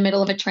in the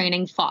middle of a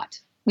training,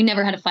 fought. We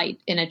never had a fight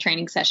in a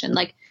training session.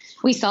 Like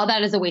we saw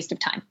that as a waste of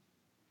time.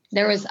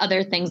 There was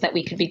other things that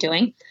we could be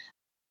doing.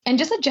 And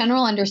just a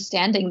general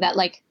understanding that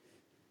like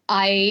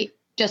I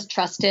just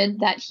trusted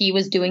that he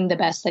was doing the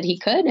best that he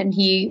could, and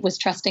he was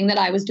trusting that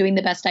I was doing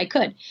the best I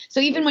could. So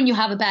even when you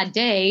have a bad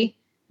day,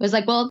 it was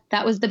like, well,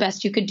 that was the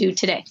best you could do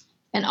today.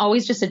 And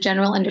always just a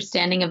general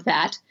understanding of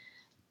that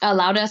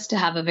allowed us to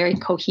have a very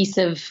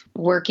cohesive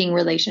working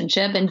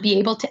relationship and be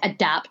able to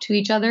adapt to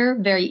each other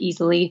very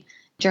easily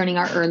during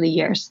our early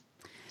years.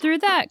 Through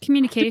that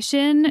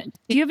communication,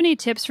 do you have any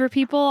tips for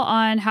people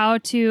on how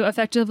to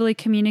effectively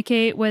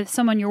communicate with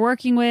someone you're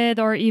working with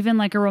or even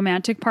like a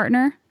romantic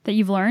partner that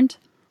you've learned?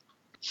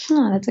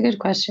 Oh, that's a good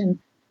question.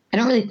 I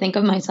don't really think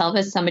of myself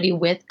as somebody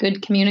with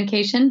good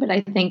communication, but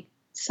I think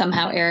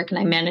somehow Eric and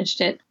I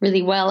managed it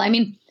really well. I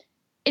mean,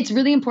 it's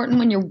really important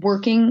when you're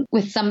working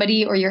with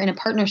somebody or you're in a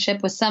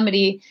partnership with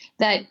somebody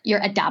that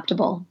you're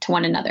adaptable to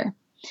one another.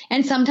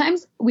 And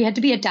sometimes we had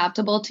to be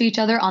adaptable to each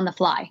other on the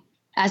fly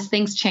as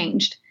things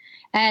changed.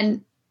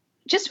 And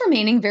just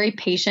remaining very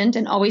patient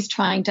and always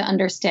trying to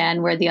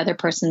understand where the other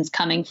person's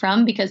coming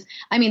from. Because,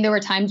 I mean, there were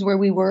times where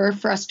we were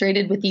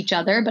frustrated with each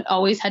other, but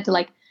always had to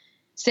like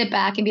sit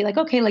back and be like,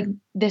 okay, like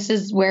this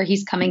is where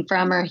he's coming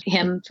from, or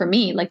him for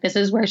me, like this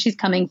is where she's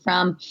coming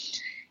from,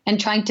 and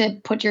trying to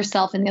put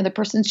yourself in the other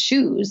person's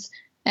shoes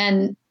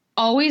and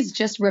always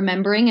just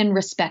remembering and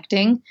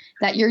respecting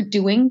that you're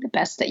doing the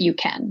best that you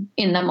can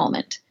in the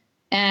moment.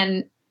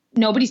 And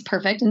nobody's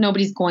perfect and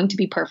nobody's going to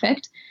be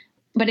perfect.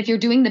 But if you're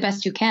doing the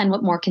best you can,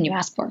 what more can you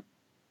ask for?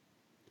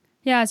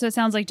 Yeah, so it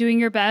sounds like doing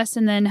your best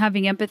and then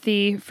having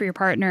empathy for your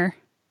partner.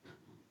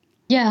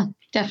 Yeah,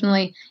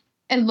 definitely.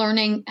 And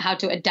learning how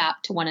to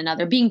adapt to one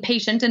another, being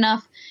patient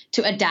enough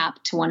to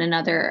adapt to one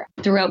another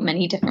throughout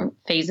many different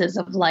phases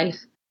of life.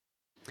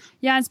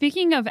 Yeah, and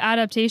speaking of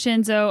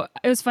adaptation, so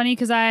it was funny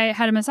because I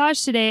had a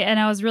massage today and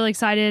I was really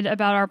excited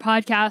about our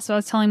podcast. So I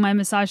was telling my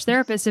massage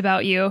therapist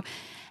about you.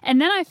 And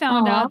then I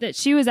found out that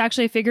she was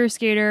actually a figure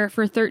skater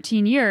for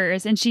 13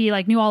 years and she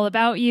like knew all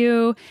about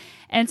you.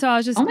 And so I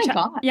was just, oh my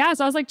God. Yeah.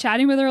 So I was like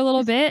chatting with her a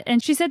little bit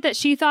and she said that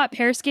she thought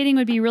pair skating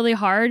would be really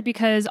hard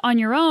because on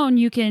your own,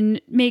 you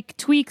can make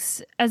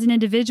tweaks as an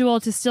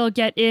individual to still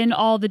get in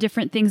all the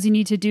different things you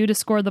need to do to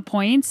score the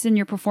points in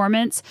your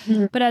performance.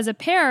 Mm-hmm. But as a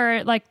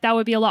pair, like that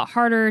would be a lot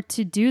harder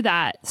to do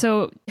that.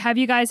 So have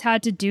you guys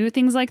had to do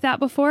things like that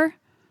before?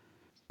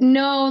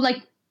 No,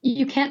 like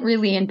you can't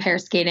really in pair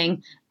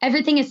skating.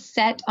 Everything is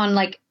set on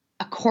like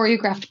a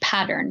choreographed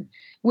pattern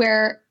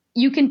where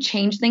you can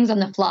change things on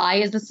the fly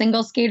as a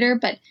single skater,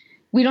 but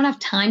we don't have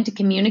time to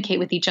communicate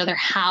with each other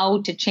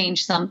how to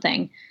change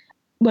something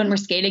when we're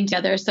skating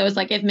together. So it's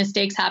like if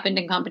mistakes happened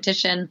in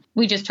competition,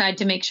 we just tried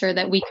to make sure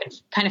that we could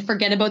kind of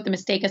forget about the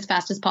mistake as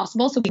fast as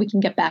possible so we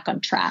can get back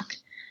on track.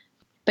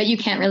 But you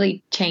can't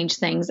really change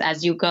things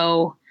as you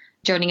go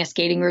during a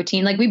skating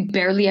routine. Like we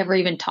barely ever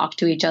even talk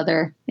to each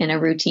other in a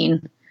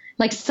routine.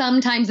 Like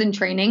sometimes in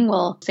training,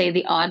 we'll say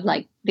the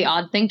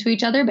odd thing to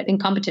each other, but in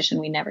competition,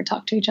 we never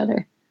talk to each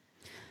other.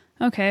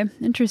 Okay,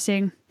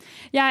 interesting.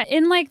 Yeah,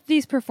 in like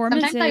these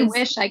performances, sometimes I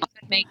wish I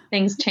could make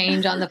things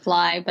change on the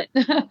fly, but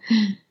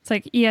it's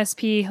like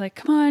ESP, like,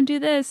 come on, do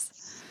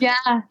this.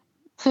 Yeah.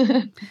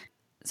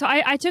 So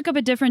I took up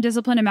a different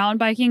discipline of mountain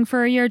biking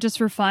for a year just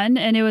for fun,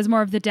 and it was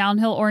more of the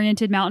downhill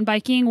oriented mountain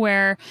biking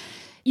where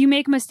you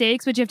make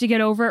mistakes, but you have to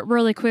get over it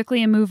really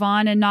quickly and move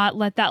on and not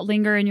let that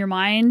linger in your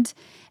mind.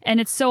 And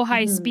it's so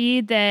high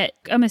speed that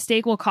a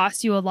mistake will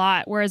cost you a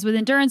lot. Whereas with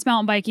endurance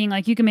mountain biking,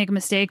 like you can make a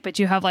mistake, but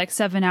you have like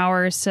 7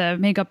 hours to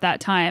make up that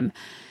time.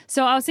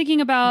 So I was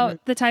thinking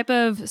about the type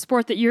of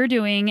sport that you're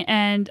doing.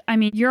 And I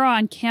mean, you're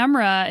on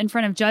camera in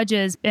front of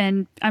judges,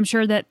 and I'm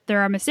sure that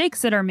there are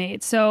mistakes that are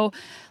made. So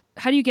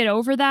how do you get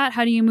over that?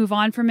 How do you move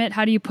on from it?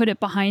 How do you put it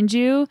behind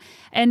you?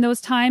 And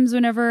those times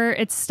whenever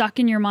it's stuck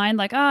in your mind,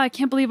 like, I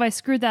can't believe I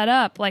screwed that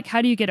up. Like,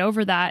 how do you get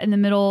over that in the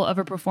middle of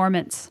a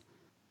performance?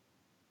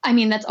 I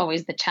mean, that's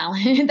always the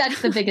challenge.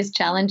 That's the biggest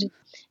challenge.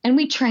 And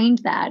we trained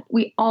that.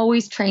 We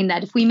always trained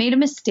that. If we made a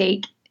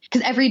mistake,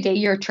 because every day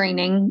you're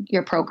training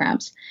your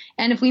programs.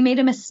 And if we made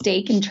a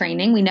mistake in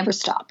training, we never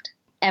stopped,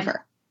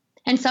 ever.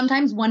 And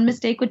sometimes one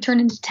mistake would turn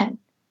into 10.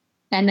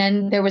 And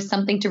then there was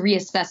something to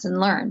reassess and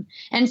learn.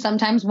 And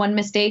sometimes one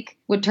mistake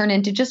would turn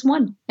into just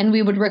one, and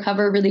we would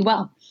recover really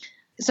well.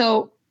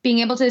 So being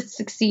able to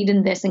succeed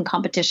in this in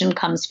competition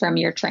comes from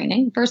your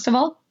training, first of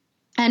all.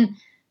 And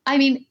I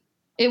mean,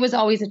 it was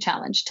always a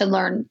challenge to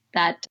learn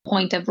that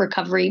point of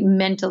recovery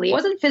mentally. It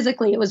wasn't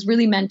physically, it was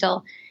really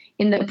mental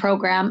in the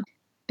program.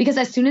 Because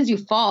as soon as you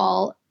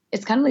fall,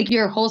 it's kind of like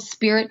your whole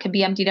spirit could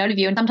be emptied out of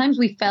you. And sometimes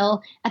we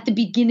fell at the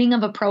beginning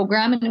of a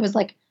program, and it was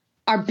like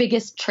our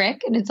biggest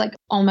trick. And it's like,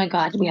 oh my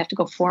God, we have to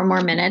go 4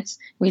 more minutes.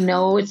 We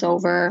know it's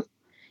over.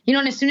 You know,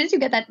 and as soon as you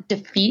get that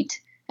defeat,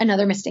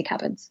 another mistake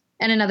happens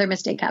and another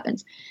mistake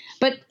happens.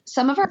 But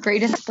some of our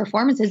greatest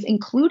performances,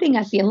 including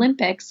at the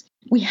Olympics,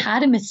 we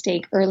had a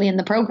mistake early in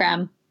the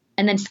program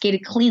and then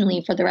skated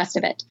cleanly for the rest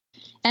of it.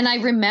 And I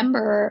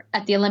remember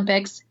at the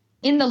Olympics,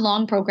 in the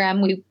long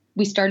program,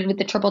 we started with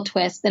the triple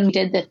twist, then we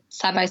did the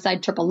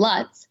side-by-side triple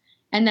lutz,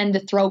 and then the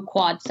throw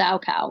quad sow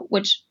cow,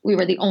 which we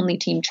were the only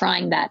team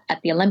trying that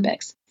at the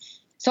Olympics.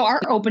 So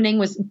our opening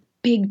was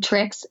big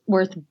tricks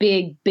worth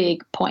big,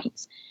 big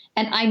points.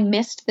 And I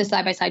missed the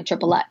side-by-side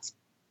triple lutz.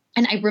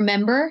 And I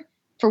remember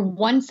for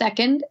 1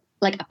 second,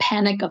 like a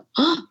panic of,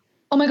 oh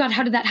my God,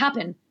 how did that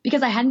happen?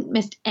 Because I hadn't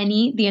missed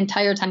any the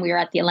entire time we were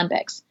at the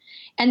Olympics.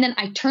 And then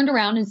I turned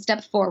around and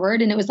stepped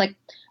forward, and it was like,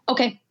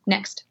 okay,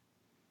 next.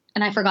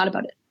 And I forgot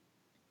about it.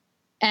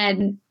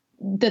 And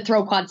the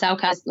throw quad sow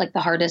cow is like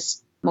the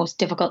hardest, most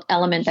difficult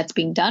element that's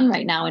being done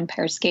right now in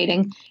pair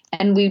skating.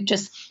 And we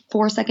just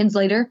 4 seconds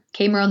later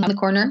came around the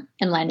corner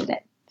and landed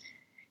it.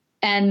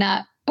 And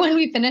when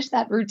we finished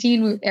that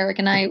routine, Eric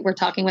and I were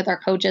talking with our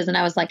coaches, and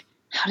I was like,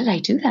 how did I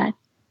do that?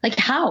 Like,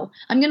 how?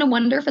 I'm going to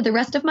wonder for the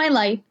rest of my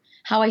life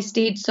how I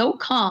stayed so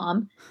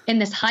calm in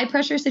this high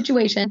pressure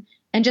situation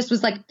and just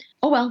was like,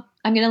 oh, well,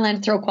 I'm going to land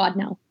a throw quad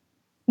now.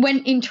 When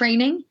in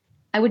training,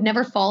 I would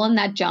never fall on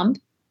that jump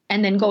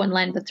and then go and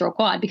land the throw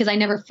quad because I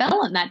never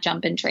fell on that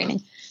jump in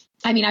training.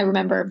 I mean, I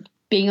remember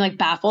being like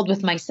baffled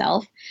with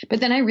myself, but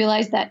then I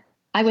realized that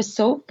I was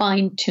so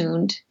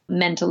fine-tuned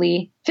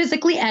mentally,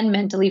 physically and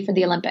mentally for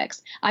the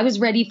Olympics. I was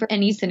ready for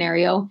any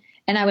scenario,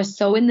 and I was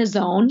so in the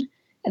zone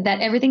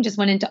that everything just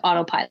went into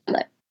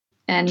autopilot.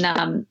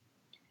 And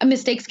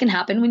mistakes can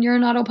happen when you're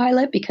in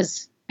autopilot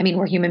because, I mean,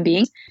 we're human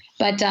beings.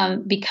 But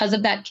because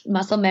of that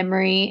muscle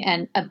memory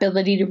and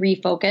ability to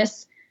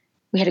refocus,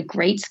 we had a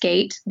great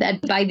skate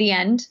that by the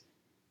end,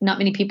 not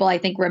many people, I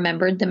think,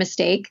 remembered the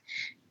mistake.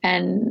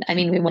 And I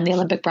mean, we won the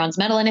Olympic bronze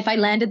medal. And if I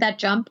landed that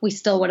jump, we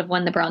still would have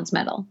won the bronze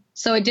medal.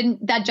 So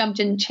that jump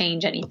didn't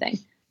change anything.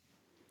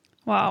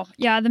 Wow.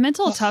 Yeah. The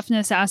mental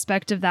toughness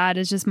aspect of that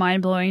is just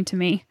mind blowing to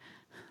me.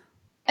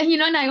 And,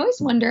 and I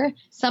always wonder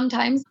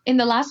sometimes in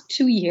the last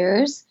 2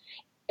 years,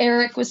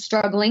 Eric was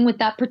struggling with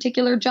that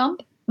particular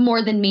jump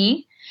more than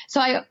me. So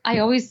I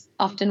always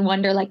often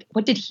wonder, like,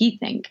 what did he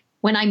think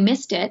when I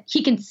missed it?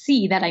 He can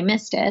see that I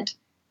missed it.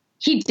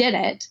 He did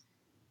it.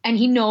 And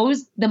he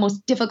knows the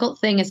most difficult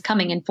thing is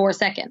coming in 4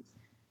 seconds.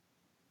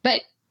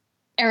 But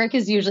Eric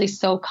is usually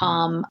so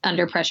calm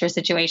under pressure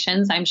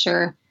situations. I'm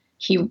sure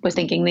he was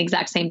thinking the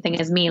exact same thing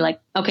as me, like,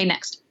 okay,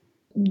 next.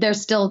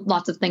 There's still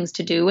lots of things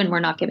to do and we're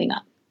not giving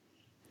up.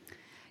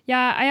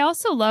 Yeah, I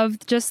also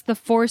love just the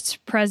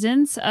forced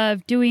presence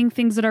of doing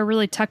things that are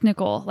really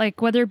technical,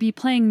 like whether it be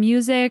playing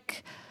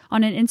music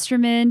on an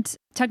instrument.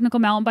 Technical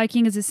mountain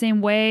biking is the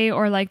same way,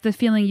 or like the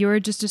feeling you were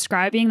just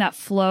describing, that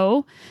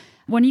flow.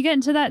 When you get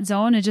into that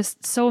zone, it's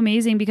just so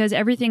amazing because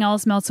everything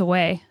else melts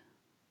away.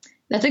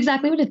 That's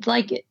exactly what it's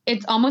like.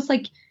 It's almost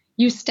like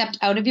you stepped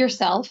out of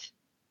yourself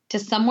to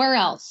somewhere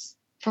else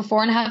for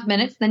 4.5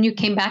 minutes. Then you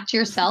came back to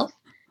yourself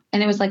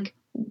and it was like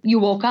you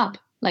woke up.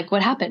 Like,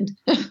 what happened?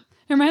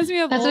 It reminds me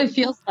of That's what it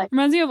feels like.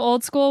 Reminds me of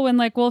old school when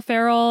like Will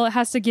Ferrell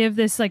has to give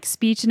this like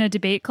speech in a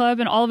debate club,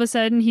 and all of a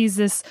sudden he's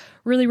this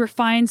really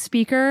refined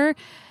speaker,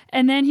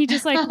 and then he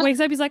just like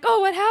wakes up. He's like, "Oh,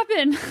 what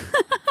happened?"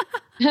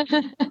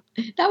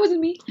 That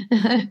wasn't me.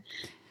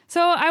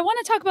 So I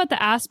want to talk about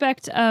the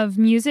aspect of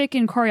music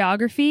and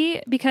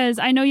choreography, because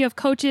I know you have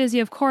coaches,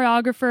 you have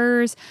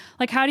choreographers.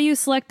 Like, how do you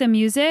select the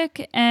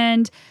music,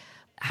 and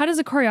how does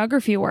the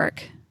choreography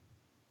work?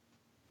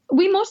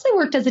 We mostly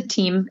worked as a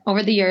team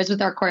over the years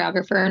with our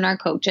choreographer and our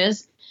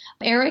coaches.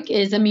 Eric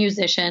is a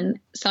musician.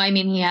 So, I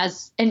mean, he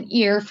has an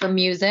ear for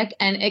music,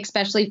 and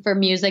especially for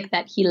music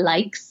that he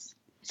likes.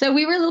 So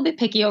we were a little bit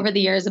picky over the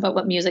years about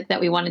what music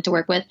that we wanted to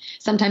work with.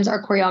 Sometimes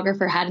our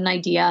choreographer had an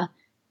idea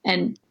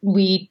and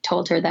we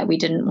told her that we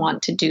didn't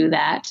want to do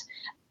that.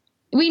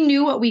 We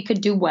knew what we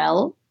could do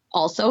well.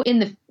 Also, in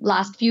the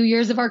last few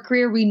years of our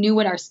career, we knew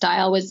what our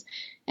style was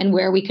and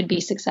where we could be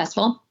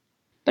successful.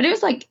 But it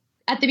was like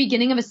at the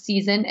beginning of a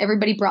season,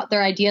 everybody brought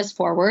their ideas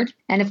forward.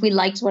 And if we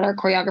liked what our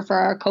choreographer or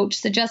our coach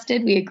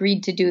suggested, we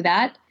agreed to do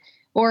that.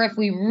 Or if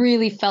we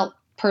really felt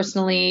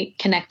personally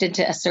connected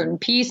to a certain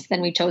piece,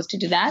 then we chose to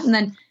do that. And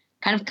then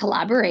kind of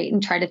collaborate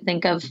and try to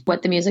think of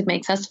what the music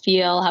makes us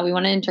feel, how we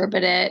want to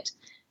interpret it,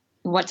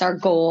 what's our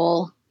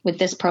goal with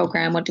this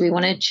program, what do we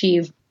want to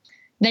achieve.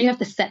 Then you have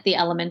to set the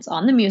elements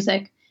on the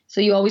music.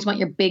 So you always want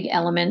your big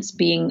elements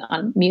being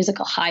on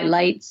musical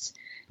highlights.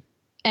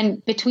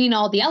 And between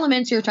all the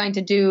elements, you're trying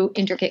to do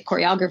intricate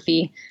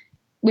choreography,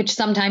 which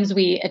sometimes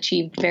we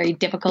achieved very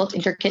difficult,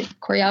 intricate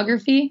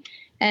choreography.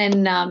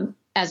 And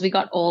as we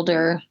got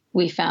older,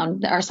 we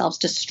found ourselves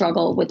to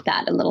struggle with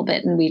that a little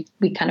bit. And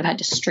we kind of had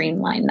to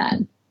streamline that.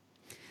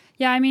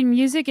 Yeah, I mean,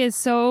 music is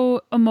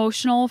so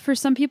emotional for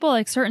some people.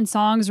 Like certain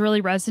songs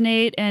really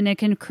resonate and it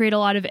can create a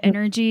lot of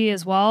energy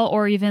as well,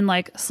 or even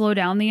like slow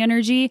down the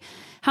energy.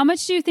 How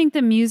much do you think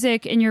the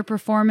music in your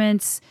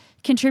performance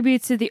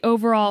contributes to the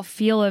overall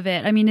feel of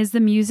it? I mean, is the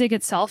music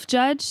itself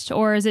judged,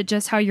 or is it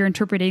just how you're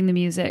interpreting the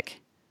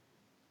music?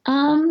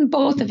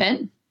 Both of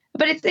it.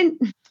 But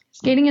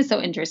skating is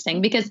so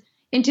interesting because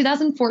in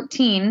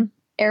 2014,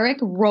 Eric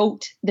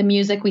wrote the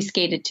music we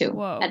skated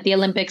to at the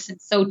Olympics in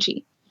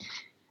Sochi.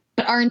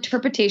 But our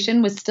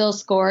interpretation was still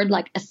scored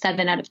like a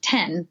 7 out of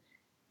 10.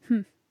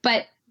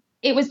 But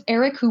it was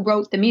Eric who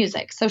wrote the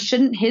music. So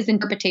shouldn't his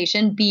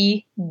interpretation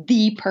be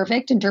the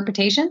perfect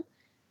interpretation?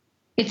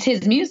 It's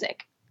his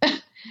music.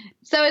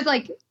 So it's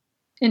like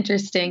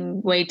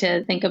interesting way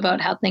to think about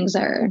how things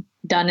are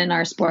done in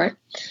our sport.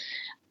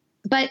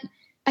 But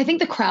I think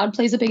the crowd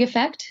plays a big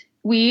effect.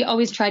 We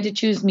always tried to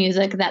choose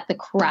music that the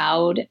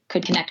crowd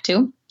could connect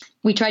to.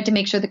 We tried to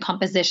make sure the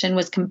composition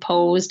was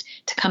composed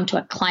to come to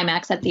a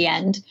climax at the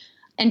end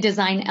and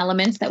design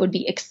elements that would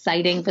be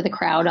exciting for the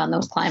crowd on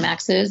those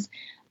climaxes.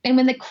 And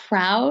when the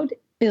crowd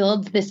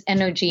builds this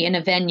energy in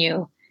a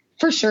venue,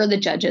 for sure the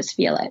judges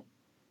feel it.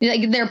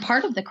 Like they're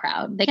part of the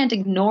crowd. They can't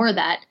ignore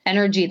that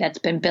energy that's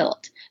been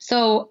built.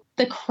 So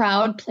the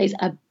crowd plays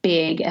a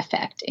big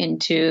effect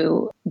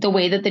into the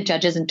way that the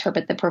judges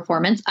interpret the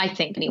performance, I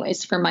think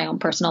anyways, from my own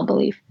personal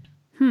belief.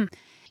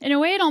 In a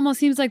way, it almost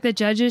seems like the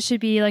judges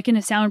should be like in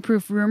a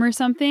soundproof room or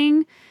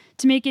something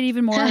to make it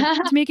even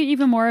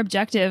more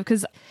objective.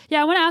 Because,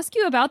 yeah, I want to ask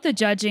you about the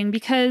judging,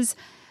 because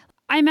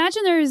I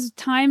imagine there's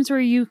times where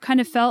you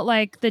kind of felt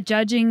like the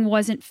judging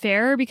wasn't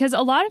fair, because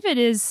a lot of it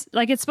is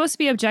like it's supposed to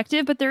be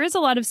objective, but there is a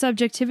lot of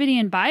subjectivity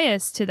and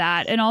bias to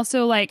that. And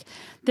also like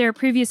their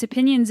previous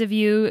opinions of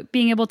you,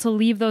 being able to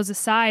leave those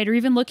aside, or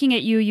even looking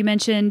at you, you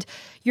mentioned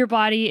your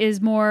body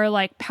is more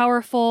like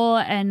powerful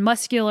and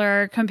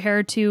muscular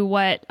compared to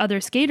what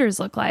other skaters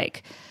look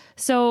like.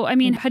 So, I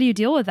mean, how do you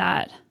deal with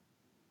that?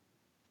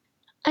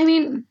 I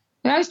mean,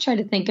 I always try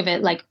to think of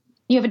it like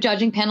you have a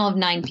judging panel of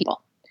 9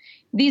 people.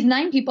 These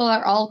 9 people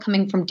are all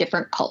coming from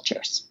different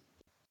cultures.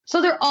 So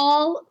they're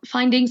all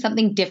finding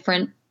something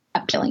different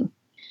appealing.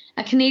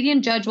 A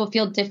Canadian judge will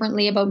feel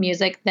differently about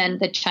music than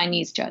the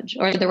Chinese judge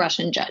or the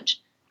Russian judge.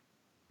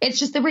 It's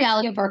just the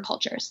reality of our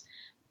cultures.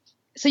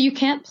 So you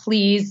can't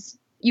please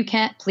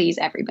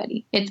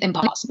everybody. It's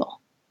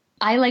impossible.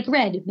 I like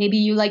red. Maybe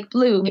you like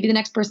blue. Maybe the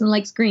next person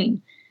likes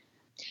green.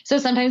 So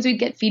sometimes we'd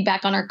get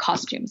feedback on our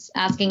costumes,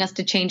 asking us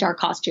to change our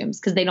costumes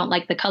because they don't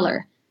like the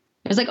color.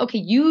 It was like, okay,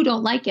 you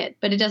don't like it,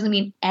 but it doesn't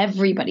mean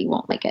everybody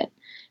won't like it.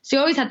 So you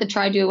always have to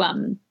try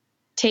to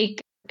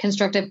take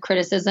constructive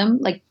criticism,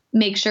 like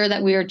make sure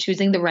that we are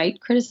choosing the right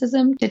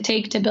criticism to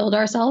take to build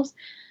ourselves.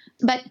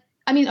 But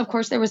I mean, of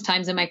course, there was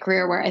times in my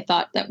career where I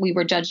thought that we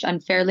were judged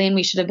unfairly and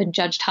we should have been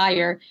judged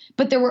higher.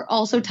 But there were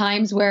also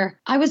times where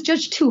I was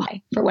judged too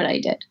high for what I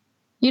did.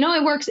 You know,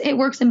 it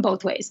works in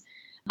both ways.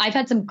 I've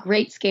had some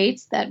great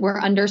skates that were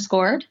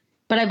underscored,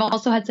 but I've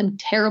also had some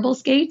terrible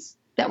skates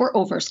that were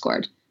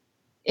overscored.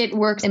 It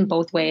works in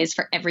both ways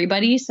for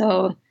everybody.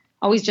 So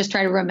always just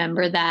try to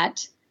remember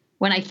that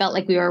when I felt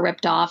like we were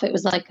ripped off, it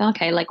was like,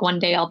 okay, like one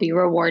day I'll be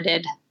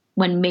rewarded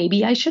when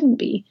maybe I shouldn't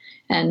be.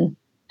 And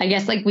I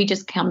guess like we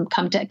just come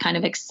to kind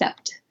of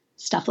accept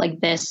stuff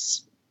like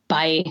this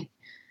by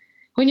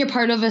when you're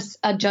part of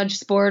a judge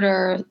sport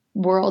or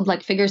world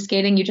like figure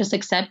skating, you just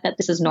accept that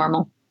this is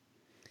normal.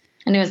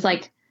 And it was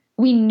like,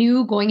 we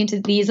knew going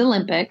into these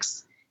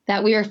Olympics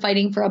that we were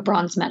fighting for a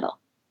bronze medal.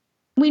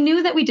 We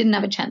knew that we didn't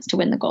have a chance to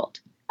win the gold.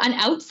 An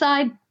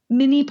outside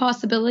mini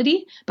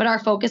possibility, but our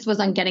focus was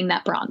on getting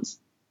that bronze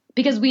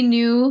because we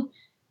knew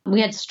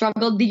we had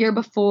struggled the year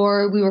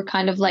before. We were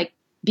kind of like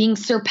being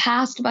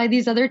surpassed by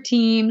these other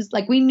teams.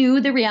 Like we knew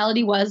the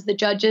reality was the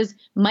judges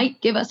might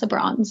give us a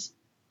bronze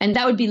and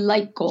that would be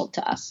like gold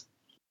to us.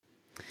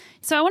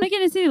 So I want to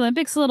get into the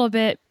Olympics a little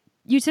bit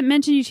You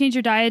mentioned you changed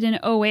your diet in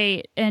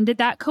 '08, and did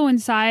that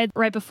coincide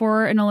right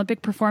before an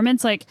Olympic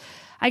performance? Like,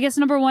 I guess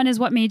number one is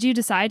what made you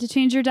decide to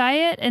change your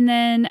diet? And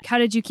then how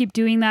did you keep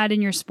doing that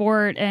in your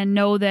sport and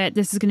know that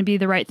this is going to be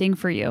the right thing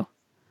for you?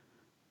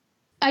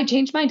 I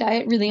changed my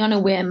diet really on a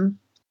whim.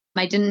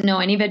 I didn't know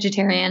any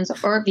vegetarians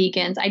or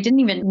vegans. I didn't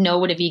even know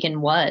what a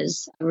vegan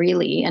was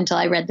really until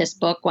I read this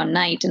book one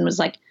night and was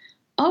like,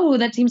 oh,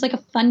 that seems like a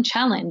fun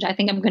challenge. I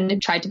think I'm going to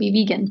try to be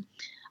vegan.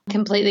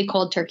 Completely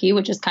cold turkey,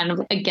 which is kind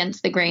of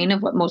against the grain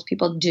of what most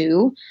people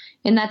do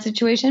in that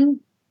situation.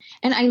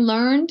 And I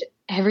learned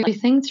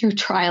everything through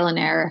trial and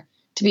error,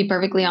 to be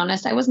perfectly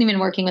honest. I wasn't even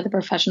working with a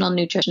professional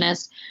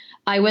nutritionist.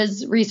 I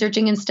was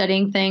researching and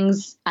studying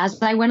things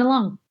as I went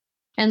along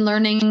and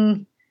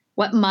learning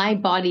what my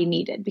body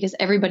needed, because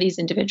everybody's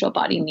individual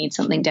body needs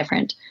something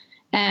different.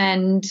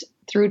 And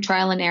through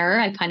trial and error,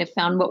 I kind of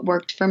found what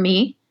worked for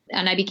me.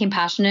 And I became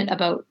passionate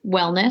about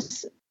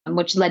wellness,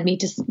 which led me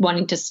to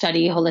wanting to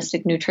study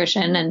holistic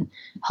nutrition and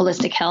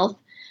holistic health,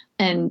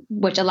 and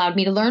which allowed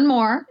me to learn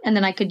more. And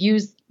then I could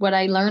use what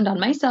I learned on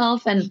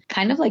myself and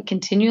kind of like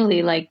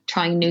continually like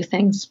trying new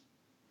things.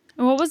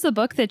 What was the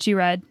book that you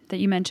read that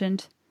you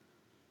mentioned?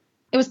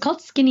 It was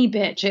called Skinny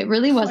Bitch. It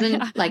really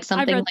wasn't like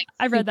something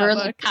I've read that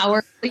book. Like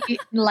powerfully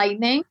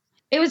enlightening.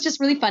 It was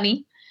just really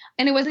funny.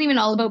 And it wasn't even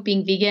all about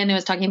being vegan. It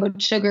was talking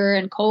about sugar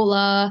and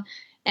cola,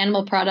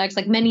 animal products,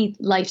 like many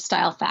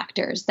lifestyle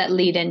factors that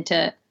lead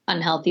into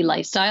unhealthy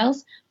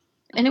lifestyles.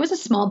 And it was a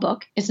small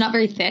book. It's not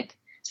very thick.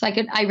 So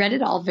I read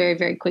it all very,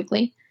 very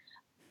quickly.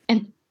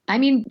 And I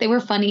mean, they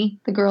were funny.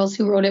 The girls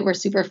who wrote it were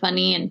super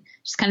funny and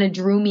just kind of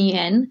drew me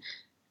in,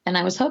 and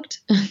I was hooked.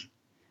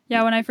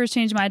 Yeah, when I first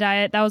changed my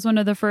diet, that was one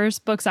of the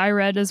first books I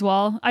read as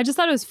well. I just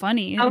thought it was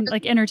funny and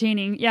like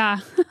entertaining. Yeah.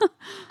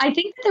 I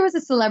think that there was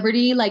a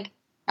celebrity like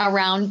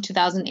around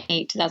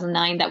 2008,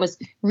 2009 that was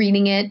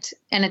reading it,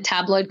 and a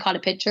tabloid caught a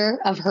picture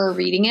of her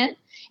reading it.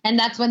 And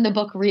that's when the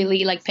book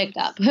really like picked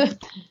up.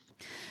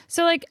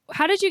 So like,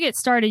 how did you get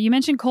started? You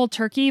mentioned cold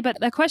turkey, but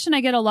the question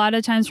I get a lot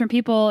of times from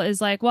people is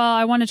like, well,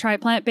 I want to try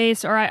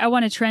plant-based, or I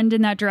want to trend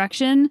in that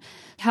direction.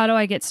 How do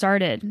I get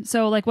started?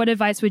 So like, what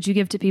advice would you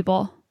give to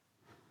people?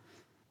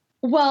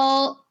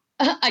 Well,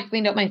 I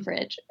cleaned out my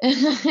fridge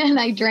and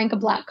I drank a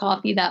black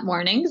coffee that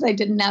morning because I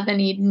didn't have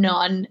any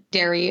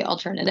non-dairy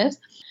alternatives.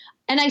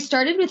 And I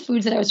started with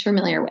foods that I was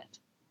familiar with.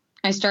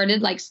 I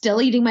started like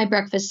still eating my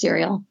breakfast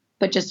cereal,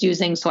 but just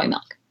using soy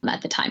milk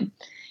at the time.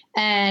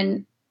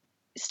 And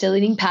still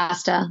eating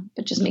pasta,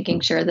 but just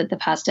making sure that the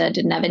pasta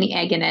didn't have any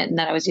egg in it and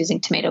that I was using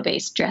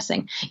tomato-based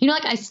dressing. You know,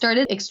 like I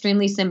started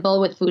extremely simple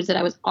with foods that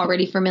I was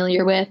already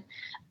familiar with.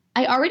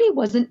 I already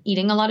wasn't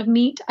eating a lot of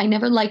meat. I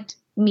never liked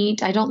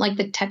meat. I don't like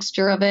the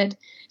texture of it.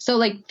 So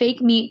like fake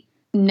meat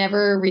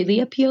never really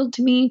appealed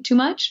to me too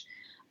much.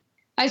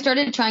 I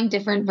started trying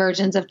different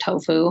versions of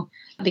tofu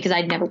because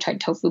I'd never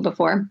tried tofu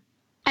before,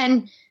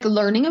 and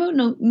learning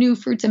about new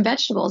fruits and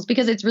vegetables,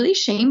 because it's really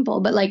shameful.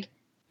 But like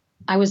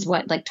I was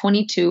like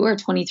 22 or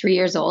 23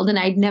 years old and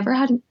I'd never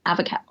had an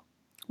avocado.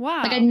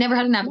 Wow. Like I'd never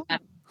had an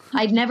avocado.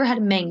 I'd never had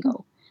a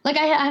mango. Like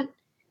I had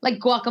like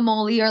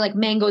guacamole or like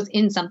mangoes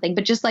in something,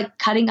 but just like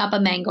cutting up a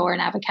mango or an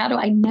avocado,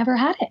 I never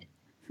had it.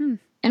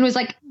 And it was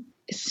like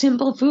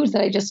simple foods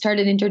that I just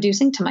started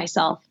introducing to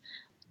myself.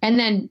 And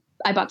then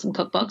I bought some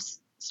cookbooks,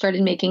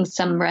 started making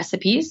some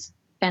recipes.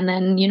 And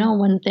then, you know,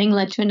 one thing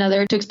led to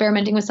another, to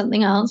experimenting with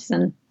something else,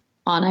 and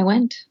on I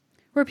went.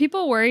 Were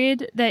people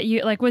worried that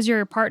you, like, was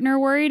your partner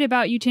worried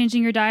about you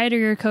changing your diet, or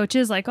your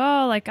coaches like,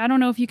 oh, like, I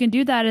don't know if you can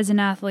do that as an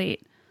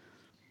athlete?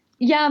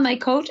 Yeah, my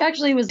coach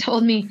actually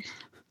told me,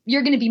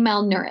 you're going to be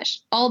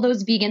malnourished. All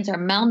those vegans are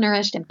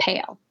malnourished and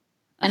pale.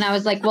 And I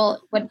was like,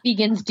 well, what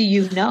vegans do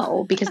you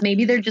know? Because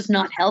maybe they're just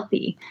not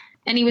healthy.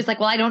 And he was like,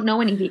 well, I don't know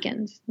any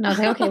vegans. And I was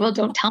like, okay, well,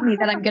 don't tell me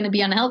that I'm going to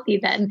be unhealthy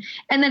then.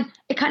 And then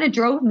it kind of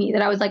drove me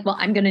that I was like, well,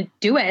 I'm going to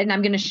do it and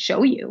I'm going to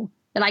show you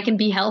that I can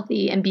be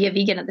healthy and be a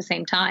vegan at the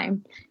same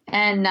time.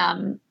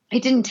 And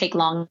it didn't take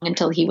long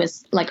until he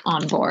was like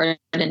on board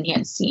and he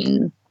had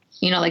seen,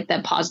 you know, like the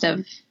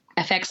positive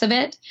effects of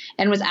it,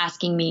 and was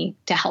asking me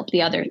to help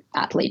the other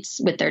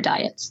athletes with their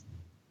diets.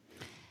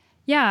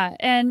 Yeah.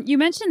 And you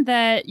mentioned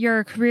that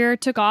your career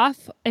took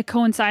off. It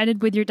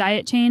coincided with your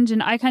diet change.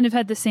 And I kind of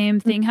had the same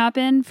thing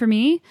happen for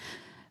me.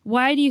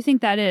 Why do you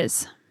think that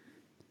is?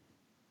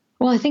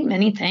 Well, I think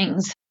many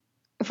things.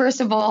 First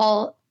of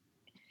all,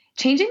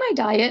 changing my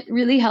diet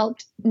really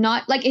helped.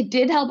 Not like it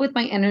did help with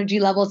my energy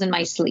levels and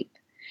my sleep.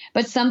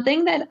 But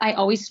something that I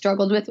always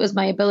struggled with was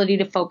my ability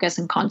to focus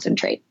and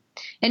concentrate.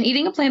 And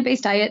eating a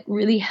plant-based diet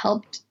really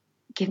helped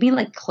give me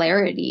like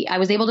clarity. I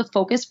was able to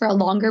focus for a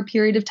longer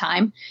period of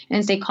time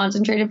and stay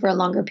concentrated for a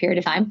longer period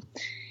of time.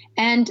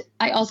 And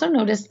I also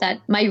noticed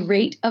that my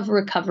rate of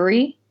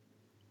recovery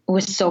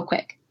was so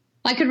quick.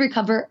 I could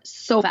recover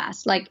so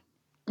fast, like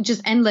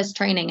just endless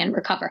training and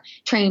recover,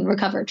 train,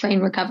 recover, train,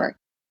 recover.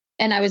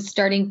 And I was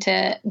starting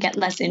to get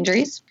less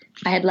injuries.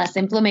 I had less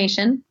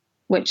inflammation,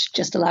 which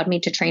just allowed me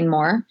to train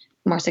more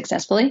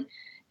successfully.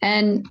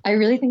 And I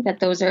really think that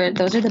those are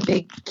the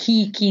big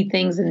key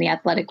things in the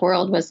athletic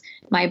world, was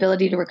my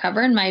ability to recover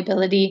and my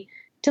ability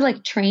to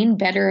like train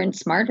better and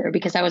smarter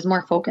because I was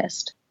more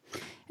focused.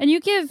 And you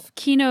give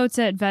keynotes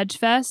at Veg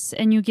Fest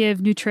and you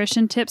give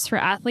nutrition tips for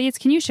athletes.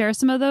 Can you share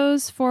some of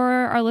those for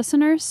our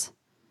listeners?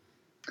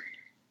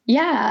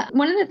 Yeah.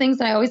 One of the things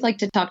that I always like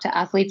to talk to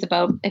athletes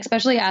about,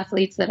 especially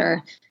athletes that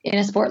are in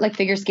a sport like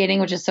figure skating,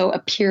 which is so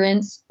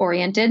appearance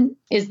oriented,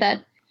 is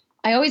that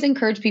I always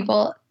encourage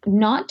people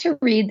not to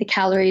read the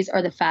calories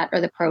or the fat or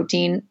the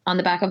protein on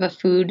the back of a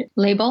food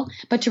label,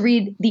 but to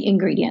read the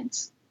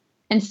ingredients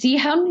and see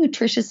how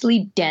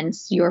nutritiously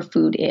dense your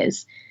food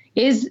is.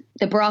 Is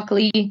the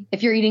broccoli,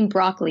 if you're eating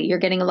broccoli, you're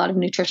getting a lot of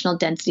nutritional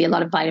density, a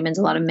lot of vitamins,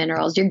 a lot of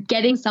minerals. You're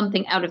getting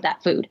something out of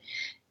that food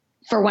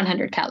for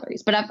 100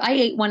 calories. But if I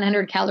ate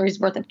 100 calories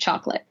worth of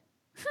chocolate,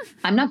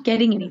 I'm not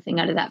getting anything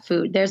out of that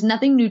food. There's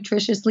nothing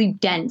nutritiously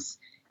dense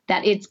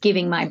that it's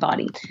giving my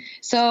body.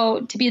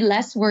 So to be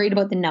less worried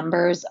about the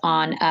numbers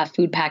on a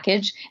food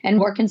package and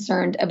more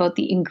concerned about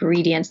the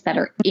ingredients that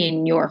are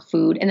in your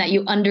food and that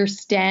you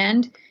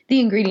understand the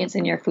ingredients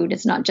in your food.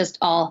 It's not just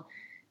all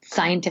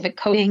scientific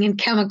coding and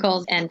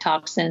chemicals and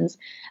toxins.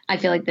 I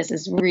feel like this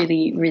is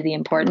really, really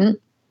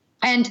important.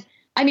 And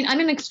I mean,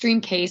 I'm an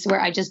extreme case where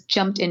I just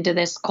jumped into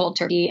this cold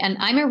turkey, and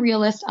I'm a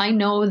realist. I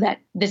know that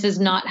this is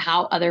not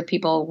how other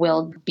people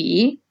will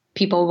be.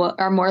 People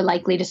are more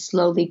likely to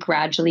slowly,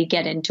 gradually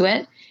get into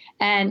it.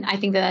 And I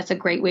think that that's a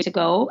great way to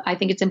go. I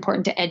think it's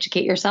important to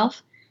educate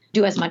yourself,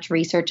 do as much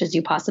research as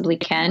you possibly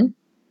can,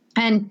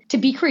 and to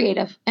be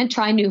creative and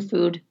try new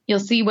food. You'll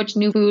see which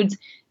new foods,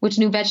 which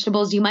new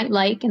vegetables you might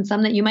like and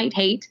some that you might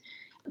hate,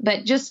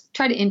 but just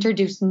try to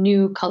introduce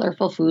new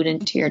colorful food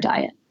into your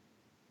diet.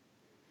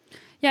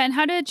 Yeah. And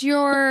how did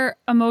your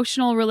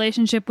emotional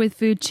relationship with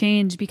food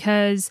change?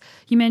 Because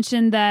you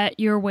mentioned that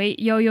your weight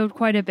yo-yoed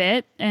quite a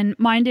bit, and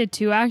mine did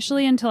too,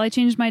 actually, until I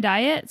changed my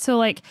diet. So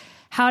like,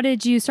 how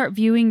did you start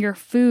viewing your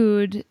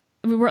food?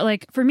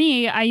 Like for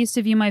me, I used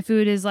to view my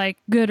food as like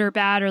good or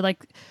bad, or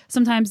like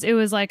sometimes it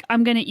was like,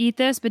 I'm going to eat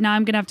this, but now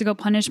I'm going to have to go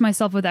punish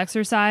myself with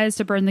exercise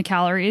to burn the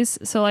calories.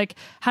 So like,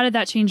 how did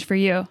that change for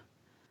you?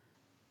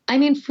 I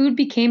mean, food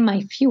became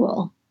my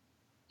fuel,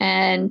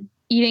 and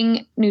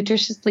eating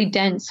nutritiously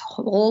dense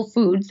whole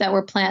foods that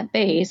were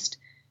plant-based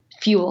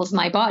fuels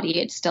my body.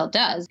 It still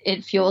does.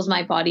 It fuels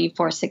my body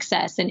for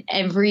success in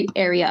every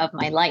area of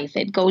my life.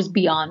 It goes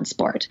beyond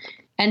sport.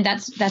 And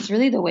that's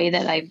really the way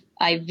that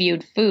I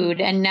viewed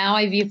food. And now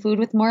I view food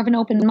with more of an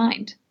open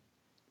mind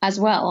as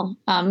well,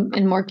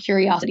 and more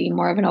curiosity,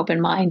 more of an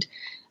open mind.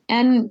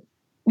 And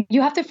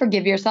you have to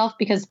forgive yourself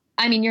because,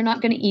 I mean, you're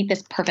not going to eat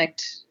this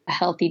perfect,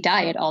 healthy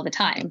diet all the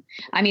time.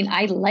 I mean,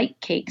 I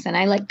like cakes and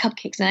I like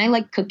cupcakes and I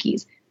like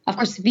cookies, of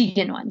course,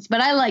 vegan ones,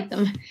 but I like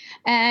them.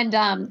 And,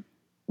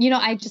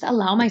 I just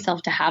allow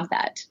myself to have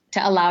that,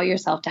 to allow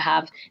yourself to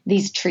have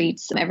these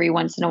treats every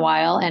once in a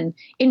while and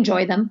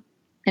enjoy them.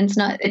 And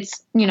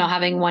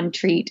having one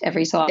treat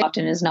every so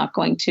often is not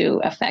going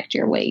to affect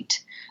your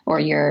weight or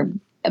your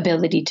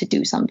ability to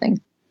do something.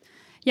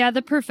 Yeah,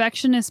 the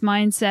perfectionist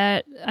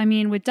mindset, I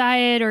mean, with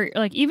diet or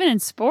like even in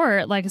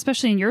sport, like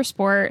especially in your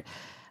sport,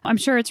 I'm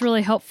sure it's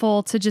really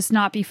helpful to just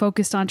not be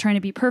focused on trying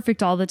to be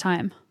perfect all the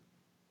time.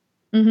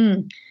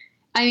 Mm-hmm.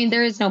 I mean,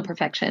 there is no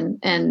perfection.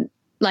 And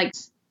like,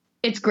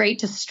 it's great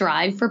to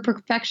strive for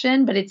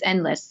perfection, but it's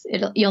endless.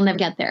 You'll never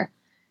get there.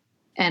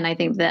 And I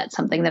think that's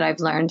something that I've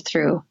learned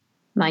through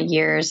my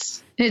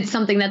years. It's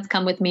something that's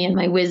come with me in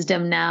my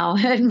wisdom now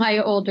at my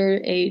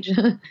older age.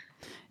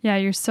 Yeah,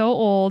 you're so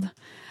old.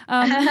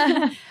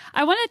 I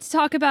wanted to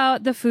talk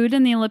about the food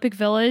in the Olympic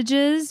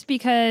villages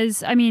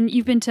because, I mean,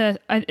 you've been to,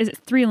 is it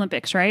 3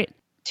 Olympics, right?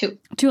 2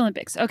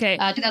 Olympics. Okay.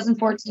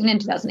 2014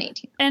 and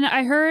 2018. And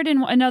I heard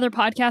in another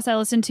podcast I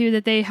listened to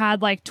that they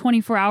had like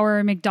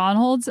 24-hour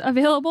McDonald's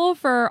available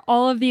for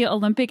all of the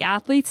Olympic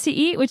athletes to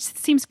eat, which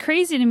seems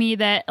crazy to me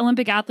that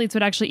Olympic athletes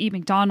would actually eat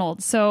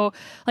McDonald's. So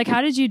like,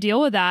 how did you deal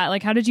with that?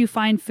 Like, how did you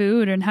find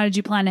food and how did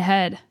you plan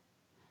ahead?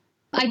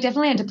 I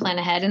definitely had to plan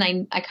ahead, and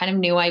I kind of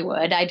knew I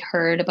would. I'd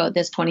heard about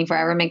this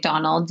 24-hour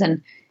McDonald's,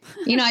 and,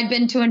 I'd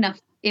been to enough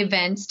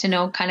events to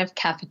know kind of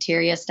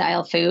cafeteria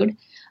style food.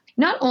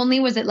 Not only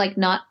was it like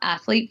not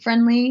athlete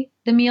friendly,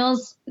 the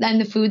meals and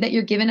the food that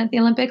you're given at the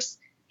Olympics.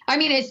 I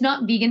mean, it's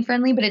not vegan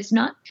friendly, but it's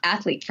not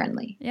athlete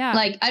friendly. Yeah.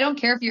 Like, I don't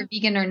care if you're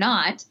vegan or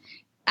not.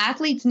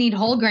 Athletes need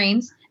whole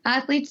grains.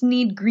 Athletes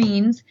need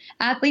greens.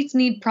 Athletes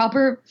need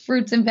proper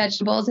fruits and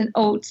vegetables and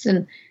oats.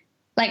 And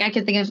like, I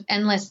could think of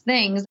endless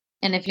things.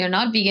 And if you're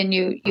not vegan,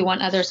 you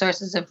want other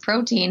sources of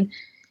protein,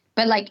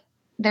 but like,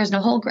 there's no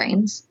whole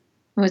grains.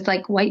 It was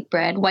like white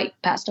bread, white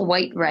pasta,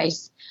 white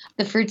rice.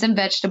 The fruits and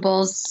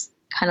vegetables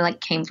kind of like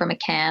came from a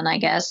can, I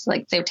guess,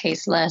 like they're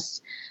tasteless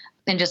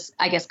and just,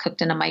 I guess,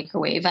 cooked in a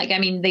microwave. Like, I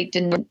mean, they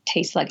didn't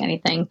taste like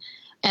anything.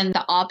 And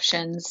the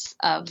options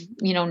of,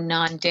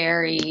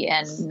 non-dairy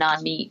and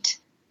non-meat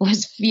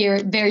was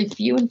very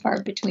few and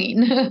far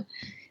between.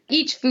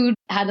 Each food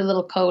had a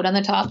little code on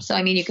the top. So,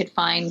 I mean, you could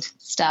find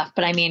stuff,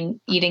 but I mean,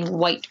 eating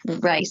white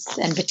rice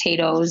and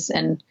potatoes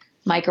and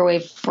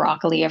microwave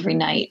broccoli every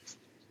night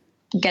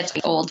gets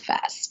old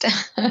fast.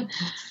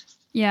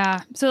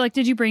 Yeah. So like,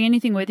 did you bring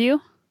anything with you?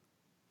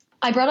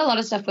 I brought a lot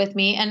of stuff with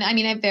me. And I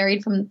mean, I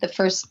varied from the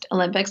first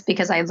Olympics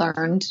because I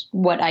learned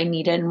what I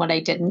needed and what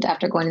I didn't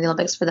after going to the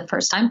Olympics for the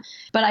first time.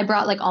 But I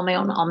brought like all my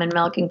own almond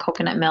milk and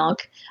coconut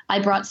milk. I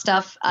brought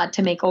stuff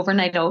to make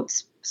overnight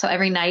oats. So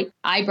every night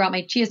I brought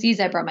my chia seeds,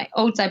 I brought my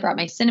oats, I brought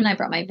my cinnamon, I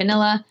brought my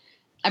vanilla.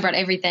 I brought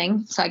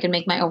everything so I could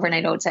make my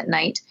overnight oats at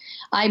night.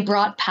 I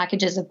brought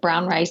packages of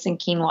brown rice and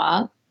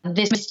quinoa.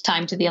 This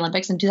time to the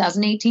Olympics in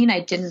 2018.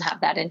 I didn't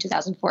have that in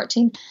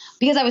 2014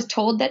 because I was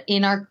told that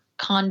in our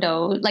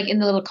condo, like in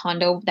the little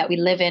condo that we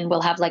live in,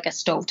 we'll have like a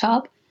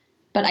stovetop,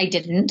 but I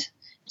didn't.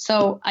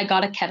 So I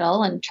got a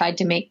kettle and tried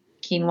to make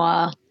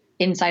quinoa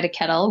inside a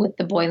kettle with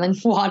the boiling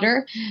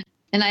water.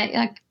 And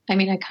I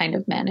kind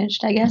of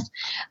managed, I guess.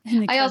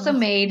 I also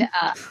made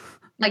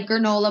like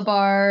granola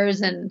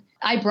bars, and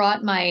I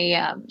brought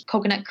my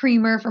coconut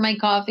creamer for my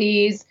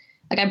coffees.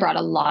 Like I brought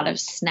a lot of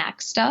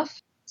snack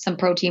stuff, some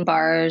protein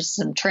bars,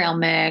 some trail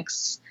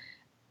mix,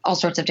 all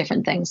sorts of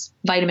different things,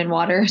 vitamin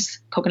waters,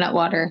 coconut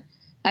water.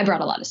 I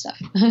brought a lot of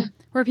stuff.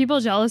 Were people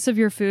jealous of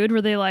your food?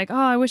 Were they like, oh,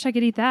 I wish I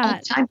could eat that? All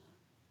the time.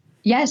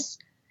 Yes.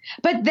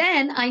 But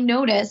then I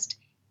noticed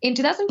in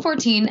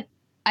 2014,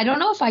 I don't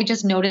know if I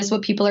just noticed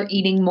what people are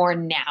eating more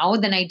now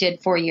than I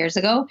did 4 years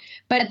ago,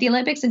 but at the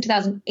Olympics in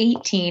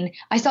 2018,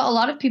 I saw a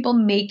lot of people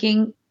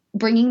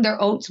bringing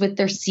their oats with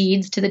their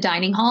seeds to the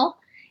dining hall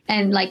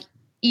and like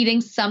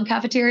eating some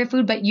cafeteria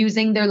food, but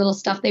using their little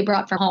stuff they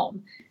brought from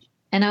home.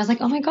 And I was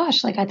like, oh my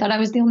gosh, like I thought I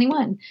was the only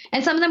one.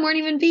 And some of them weren't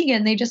even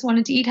vegan. They just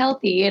wanted to eat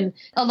healthy. And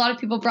a lot of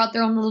people brought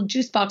their own little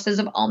juice boxes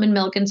of almond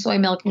milk and soy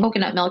milk and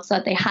coconut milk so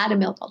that they had a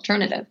milk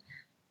alternative.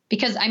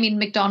 Because I mean,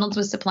 McDonald's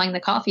was supplying the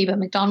coffee, but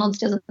McDonald's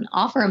doesn't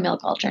offer a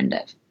milk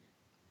alternative.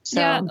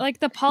 So, yeah, like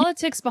the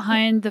politics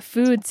behind the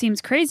food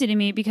seems crazy to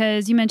me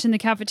because you mentioned the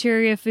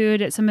cafeteria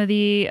food at some of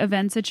the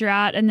events that you're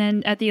at. And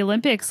then at the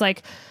Olympics,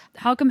 like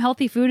how come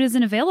healthy food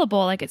isn't available?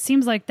 Like it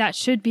seems like that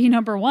should be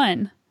number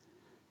one.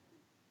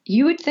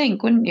 You would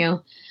think, wouldn't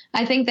you?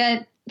 I think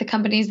that the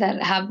companies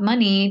that have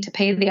money to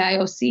pay the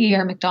IOC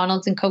are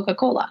McDonald's and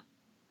Coca-Cola.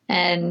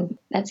 And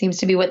that seems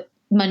to be what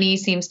money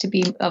seems to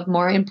be of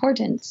more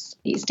importance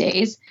these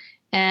days.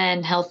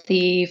 And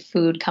healthy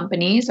food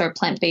companies or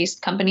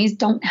plant-based companies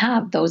don't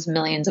have those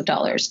millions of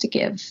dollars to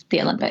give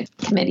the Olympic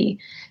Committee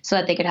so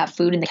that they could have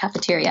food in the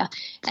cafeteria.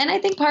 And I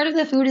think part of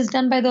the food is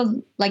done by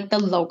the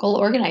local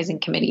organizing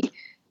committee.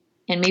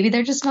 And maybe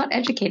they're just not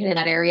educated in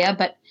that area,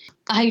 but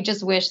I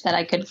just wish that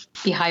I could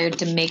be hired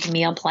to make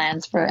meal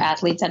plans for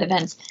athletes at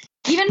events.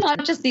 Even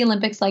not just the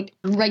Olympics, like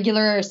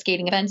regular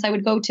skating events I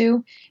would go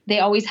to, they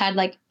always had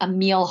like a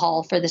meal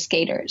hall for the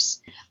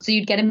skaters. So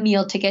you'd get a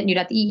meal ticket and you'd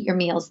have to eat your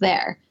meals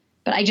there.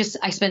 But I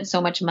spent so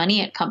much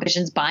money at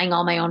competitions buying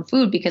all my own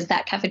food because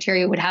that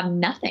cafeteria would have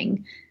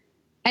nothing.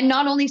 And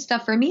not only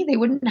stuff for me, they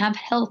wouldn't have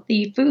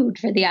healthy food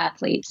for the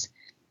athletes.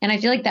 And I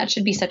feel like that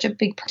should be such a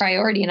big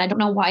priority. And I don't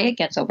know why it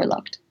gets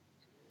overlooked.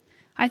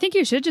 I think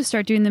you should just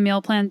start doing the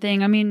meal plan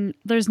thing. I mean,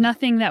 there's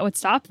nothing that would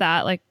stop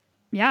that. Like,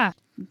 yeah,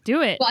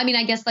 do it. Well, I mean,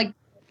 I guess like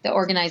the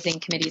organizing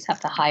committees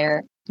have to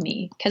hire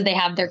me because they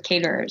have their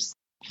caterers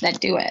that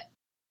do it.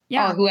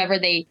 Yeah. Or whoever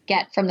they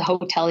get from the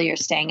hotel you're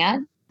staying at,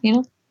 you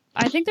know?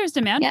 I think there's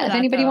demand for that. Yeah, if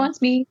anybody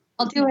wants me,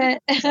 I'll do it.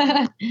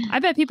 I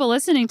bet people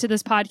listening to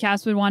this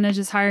podcast would want to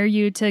just hire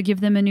you to give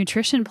them a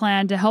nutrition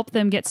plan to help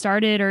them get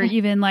started, or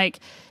even like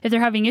if they're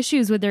having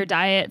issues with their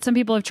diet. Some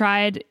people have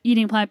tried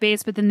eating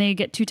plant-based, but then they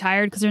get too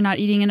tired because they're not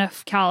eating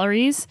enough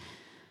calories.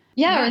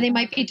 Yeah, or they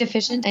might be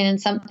deficient in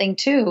something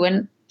too.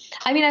 And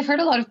I mean, I've heard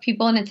a lot of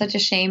people, and it's such a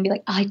shame, be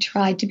like, I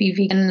tried to be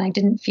vegan and I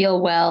didn't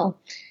feel well.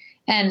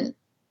 And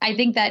I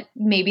think that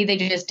maybe they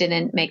just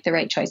didn't make the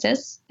right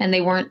choices and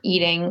they weren't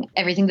eating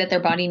everything that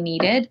their body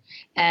needed,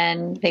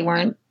 and they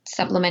weren't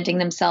supplementing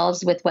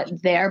themselves with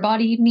what their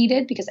body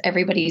needed, because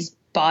everybody's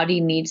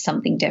body needs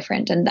something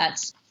different. And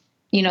that's,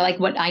 you know, like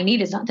what I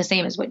need is not the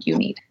same as what you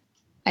need.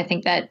 I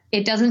think that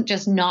it doesn't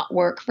just not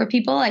work for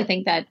people. I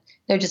think that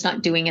they're just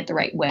not doing it the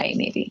right way,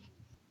 maybe.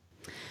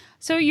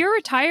 So you're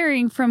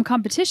retiring from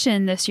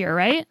competition this year,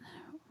 right?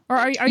 Or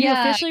are you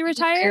officially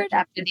retired?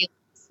 After the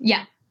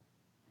Yeah.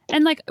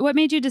 And like, what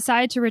made you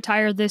decide to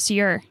retire this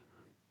year?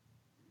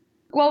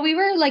 Well, we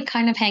were like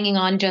kind of hanging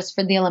on just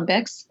for the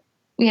Olympics.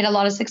 We had a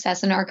lot of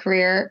success in our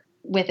career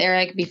with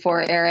Eric,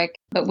 before Eric,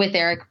 but with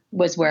Eric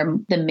was where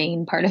the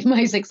main part of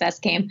my success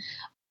came.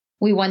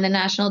 We won the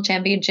national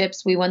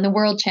championships. We won the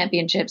world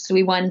championships.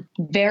 We won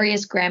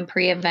various Grand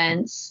Prix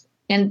events.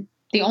 And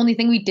the only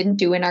thing we didn't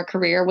do in our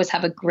career was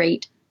have a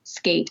great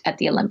skate at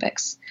the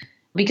Olympics,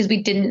 because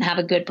we didn't have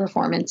a good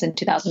performance in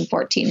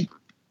 2014.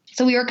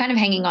 So we were kind of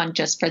hanging on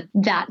just for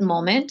that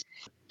moment.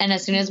 And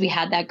as soon as we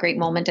had that great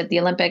moment at the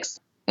Olympics,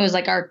 it was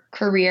like our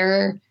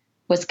career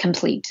was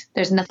complete.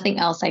 There's nothing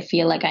else I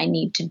feel like I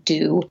need to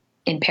do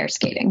in pair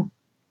skating.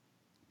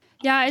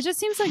 Yeah, it just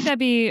seems like that'd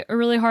be a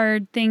really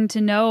hard thing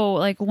to know,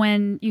 like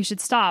when you should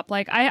stop.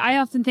 Like I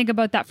often think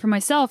about that for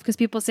myself, because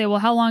people say, well,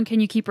 how long can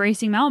you keep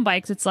racing mountain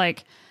bikes? It's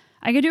like,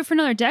 I could do it for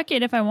another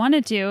decade if I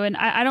wanted to. And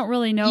I don't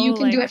really know. You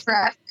can do it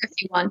forever if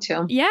you want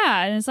to.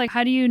 Yeah. And it's like,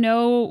 how do you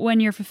know when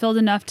you're fulfilled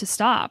enough to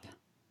stop?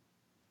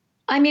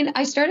 I mean,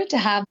 I started to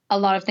have a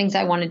lot of things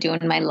I want to do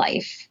in my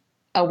life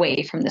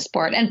away from the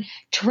sport, and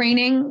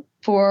training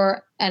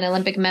for an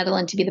Olympic medal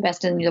and to be the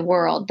best in the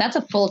world. That's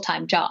a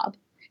full-time job.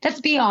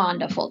 That's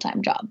beyond a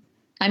full-time job.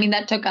 I mean,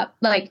 that took up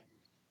like,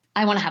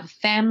 I want to have a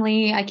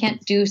family. I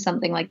can't do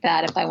something like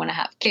that if I want to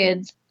have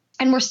kids.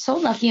 And we're so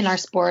lucky in our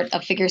sport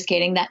of figure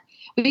skating that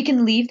we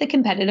can leave the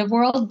competitive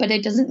world, but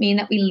it doesn't mean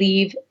that we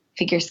leave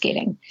figure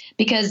skating,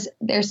 because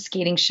there's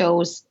skating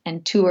shows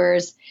and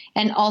tours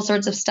and all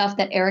sorts of stuff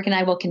that Eric and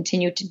I will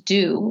continue to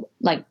do.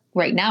 Like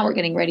right now, we're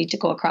getting ready to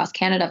go across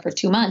Canada for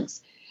 2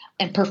 months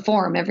and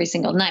perform every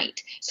single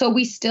night. So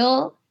we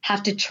still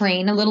have to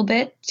train a little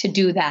bit to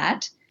do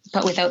that,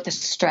 but without the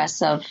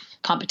stress of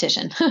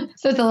competition.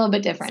 So it's a little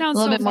bit different, Sounds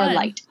a little so bit fun. more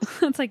light.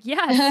 It's like,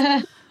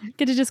 yes,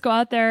 get to just go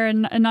out there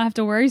and not have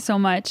to worry so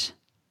much.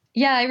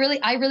 Yeah,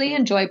 I really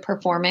enjoy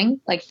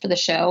performing, like for the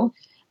show.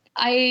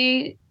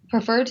 I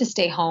prefer to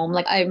stay home.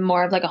 Like I'm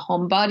more of like a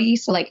homebody.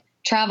 So like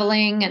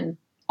traveling and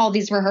all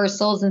these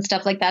rehearsals and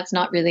stuff like that's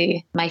not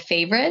really my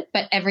favorite.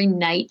 But every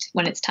night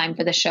when it's time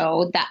for the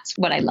show, that's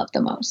what I love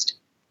the most.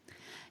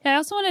 Yeah, I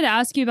also wanted to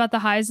ask you about the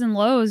highs and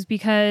lows,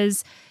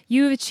 because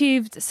you've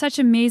achieved such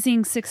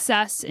amazing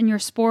success in your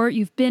sport.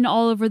 You've been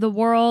all over the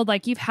world.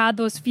 Like you've had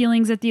those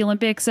feelings at the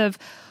Olympics of,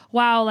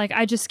 wow, like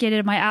I just skated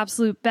at my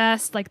absolute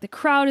best. Like the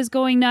crowd is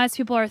going nuts.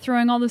 People are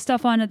throwing all this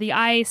stuff onto the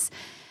ice.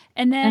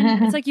 And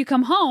then it's like you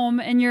come home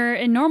and you're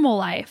in normal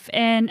life.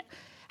 And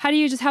how do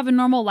you just have a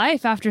normal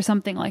life after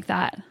something like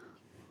that?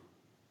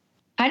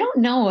 I don't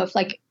know if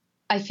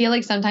I feel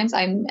like sometimes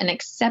I'm an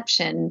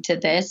exception to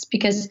this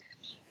because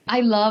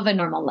I love a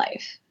normal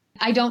life.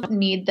 I don't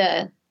need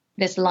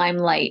this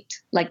limelight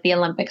like the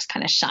Olympics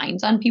kind of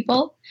shines on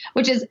people,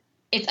 which is,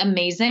 it's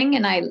amazing.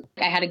 And I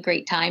had a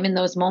great time in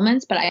those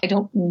moments, but I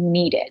don't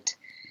need it.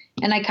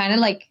 And I kind of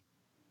like,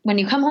 when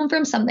you come home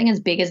from something as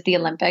big as the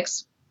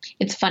Olympics,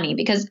 it's funny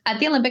because at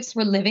the Olympics,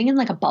 we're living in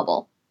like a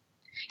bubble.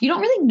 You don't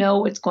really know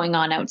what's going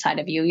on outside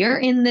of you. You're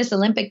in this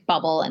Olympic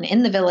bubble and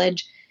in the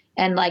village,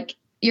 and like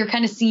you're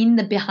kind of seeing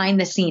the behind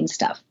the scenes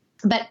stuff.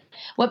 But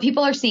what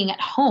people are seeing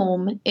at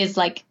home is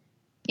like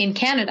in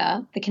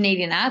Canada, the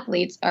Canadian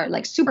athletes are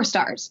like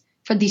superstars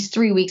for these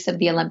 3 weeks of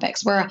the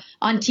Olympics. We're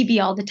on TV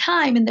all the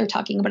time and they're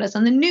talking about us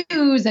on the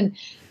news, and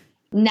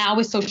now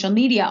with social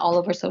media, all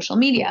over social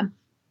media.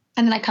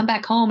 And then I come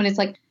back home and it's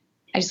like,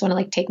 I just want to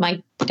like take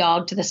my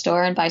dog to the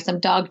store and buy some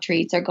dog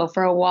treats or go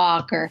for a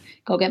walk or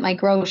go get my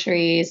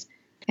groceries.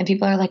 And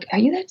people are like, are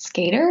you that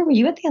skater? Were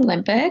you at the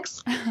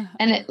Olympics?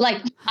 And it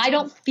like, I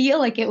don't feel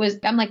like it was,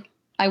 I'm like,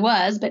 I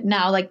was, but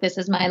now like this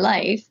is my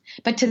life.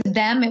 But to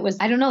them, it was,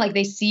 I don't know, like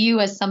they see you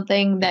as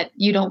something that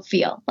you don't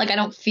feel. Like I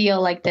don't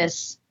feel like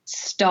this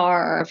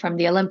star from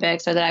the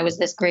Olympics or that I was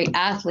this great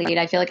athlete.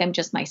 I feel like I'm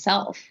just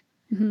myself.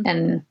 Mm-hmm.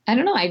 And I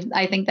don't know,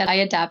 I think that I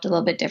adapt a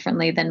little bit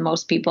differently than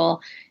most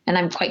people. And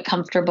I'm quite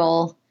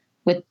comfortable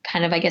with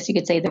kind of, I guess you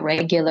could say, the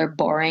regular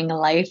boring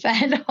life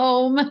at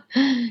home.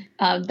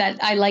 That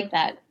I like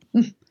that.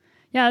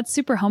 Yeah, it's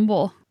super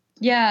humble.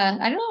 Yeah,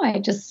 I don't know.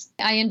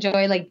 I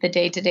enjoy like the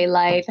day-to-day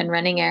life and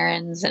running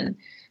errands and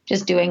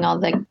just doing all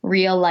the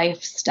real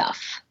life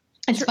stuff.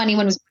 It's funny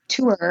when we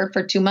tour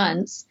for 2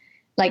 months,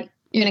 like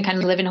you're going to kind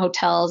of live in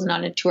hotels and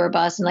on a tour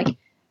bus, and like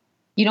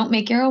you don't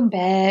make your own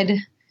bed.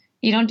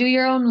 You don't do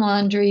your own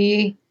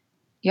laundry.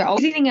 You're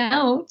always eating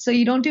out, so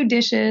you don't do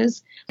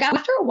dishes.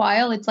 After a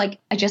while, it's like,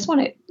 I just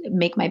want to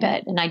make my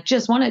bed and I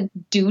just want to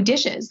do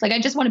dishes. Like, I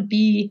just want to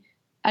be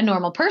a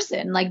normal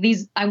person. Like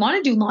I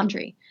want to do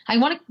laundry. I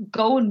want to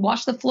go and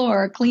wash the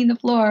floor, clean the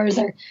floors,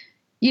 or,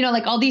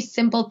 like all these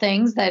simple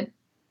things that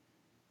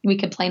we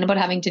complain about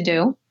having to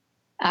do.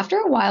 After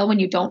a while, when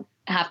you don't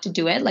have to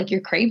do it, like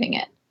you're craving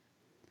it.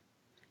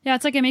 Yeah,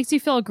 it's like it makes you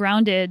feel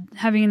grounded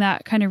having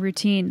that kind of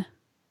routine.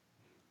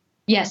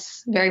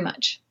 Yes, very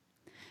much.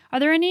 Are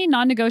there any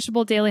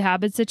non-negotiable daily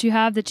habits that you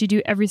have that you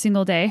do every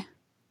single day?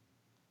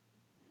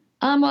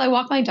 Well, I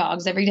walk my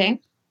dogs every day.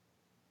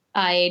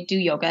 I do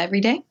yoga every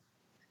day.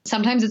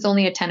 Sometimes it's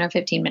only a 10 or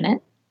 15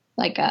 minute.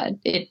 Like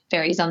it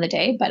varies on the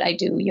day, but I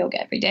do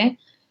yoga every day.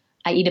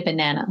 I eat a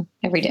banana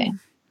every day.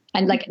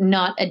 And like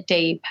not a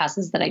day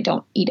passes that I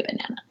don't eat a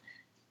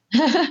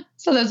banana.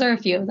 So those are a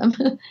few of them.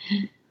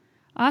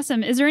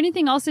 Awesome. Is there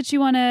anything else that you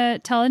want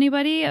to tell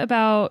anybody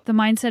about the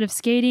mindset of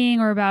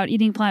skating or about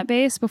eating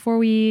plant-based before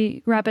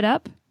we wrap it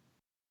up?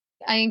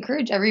 I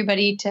encourage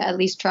everybody to at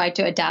least try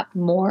to adapt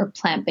more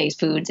plant-based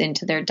foods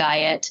into their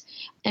diet,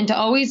 and to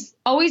always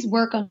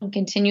work on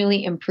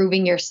continually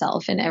improving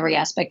yourself in every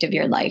aspect of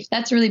your life.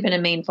 That's really been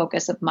a main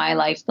focus of my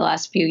life the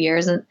last few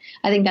years. And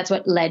I think that's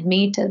what led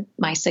me to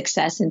my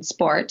success in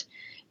sport,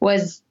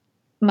 was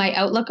my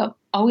outlook of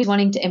always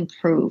wanting to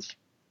improve,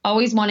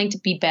 always wanting to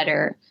be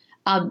better.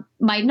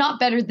 Not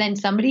better than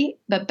somebody,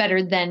 but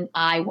better than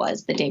I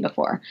was the day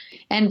before,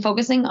 and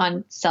focusing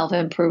on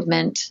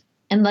self-improvement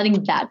and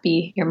letting that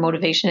be your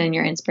motivation and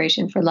your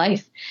inspiration for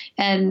life.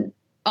 And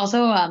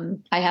also,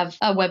 I have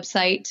a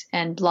website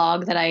and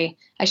blog that I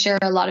share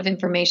a lot of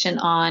information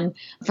on,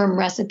 from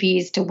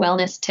recipes to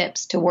wellness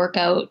tips to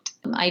workout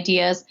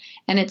ideas.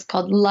 And it's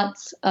called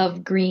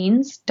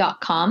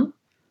lutsofgreens.com.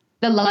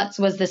 The Lutz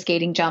was the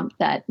skating jump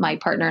that my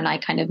partner and I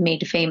kind of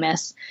made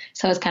famous.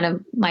 So it's kind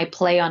of my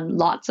play on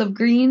lots of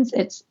greens.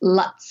 It's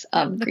Lutz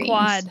of the greens.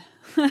 quad.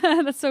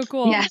 That's so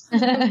cool.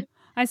 Yeah.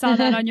 I saw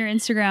that on your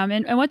Instagram.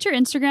 And what's your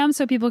Instagram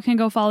so people can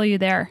go follow you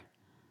there?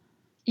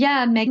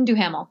 Yeah, Meagan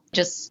Duhamel.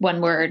 Just one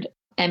word,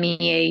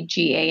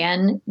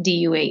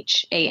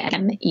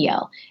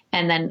 MEAGANDUHAMEL.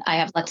 And then I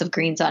have Lots of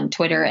Greens on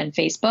Twitter and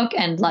Facebook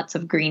and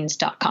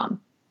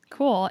lotsofgreens.com.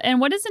 Cool. And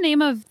what is the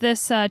name of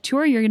this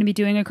tour you're going to be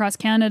doing across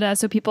Canada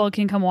so people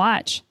can come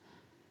watch?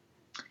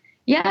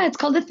 Yeah, it's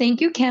called the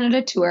Thank You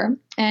Canada Tour.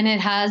 And it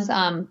has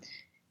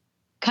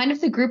kind of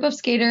the group of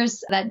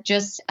skaters that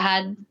just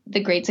had the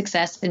great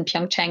success in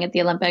Pyeongchang at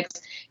the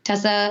Olympics.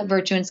 Tessa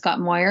Virtue and Scott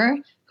Moyer,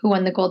 who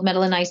won the gold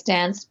medal in ice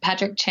dance,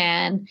 Patrick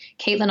Chan,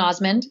 Caitlin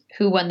Osmond,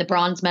 who won the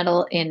bronze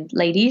medal in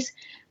ladies,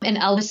 and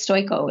Elvis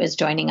Stoico is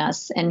joining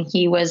us. And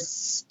he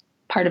was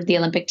part of the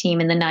Olympic team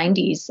in the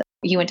 90s.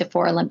 He went to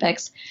 4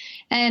 Olympics.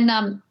 And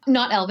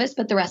not Elvis,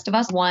 but the rest of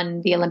us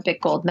won the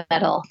Olympic gold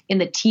medal in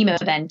the team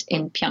event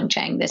in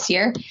Pyeongchang this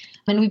year.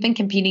 And we've been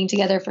competing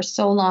together for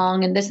so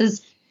long. And this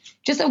is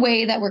just a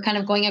way that we're kind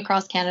of going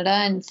across Canada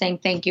and saying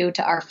thank you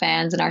to our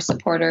fans and our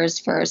supporters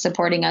for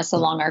supporting us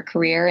along our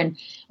career. And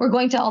we're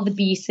going to all the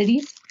B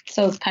cities,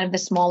 so it's kind of the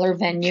smaller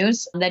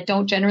venues that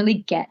don't generally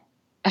get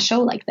a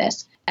show like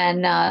this.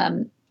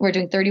 And we're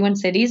doing 31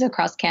 cities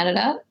across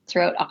Canada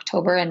throughout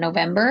October and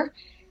November.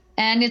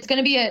 And it's going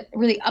to be a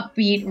really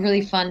upbeat,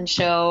 really fun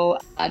show,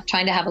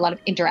 trying to have a lot of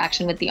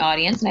interaction with the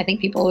audience. And I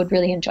think people would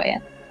really enjoy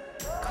it.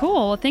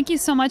 Cool. Well, thank you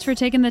so much for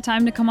taking the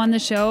time to come on the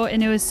show.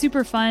 And it was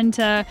super fun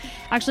to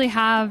actually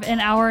have an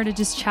hour to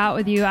just chat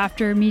with you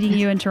after meeting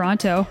you in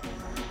Toronto.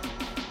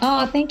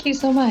 Oh, thank you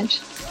so much.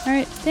 All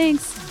right.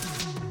 Thanks.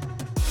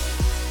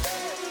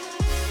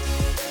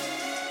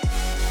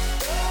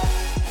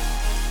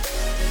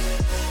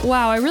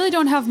 Wow, I really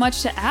don't have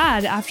much to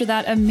add after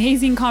that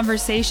amazing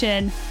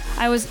conversation.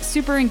 I was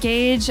super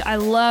engaged. I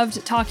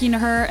loved talking to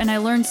her and I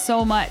learned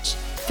so much.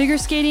 Figure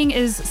skating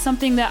is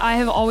something that I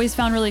have always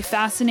found really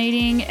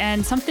fascinating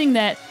and something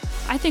that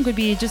I think would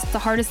be just the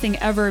hardest thing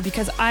ever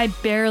because I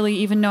barely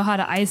even know how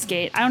to ice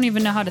skate. I don't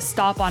even know how to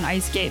stop on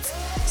ice skates.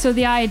 So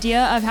the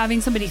idea of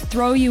having somebody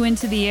throw you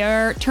into the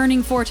air,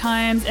 turning 4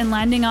 times and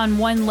landing on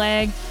one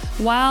leg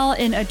while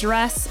in a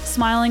dress,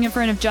 smiling in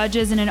front of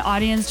judges and an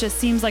audience just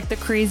seems like the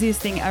craziest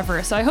thing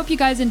ever. So I hope you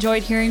guys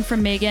enjoyed hearing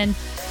from Meagan.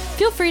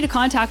 Feel free to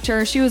contact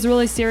her. She was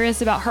really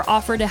serious about her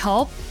offer to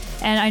help.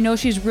 And I know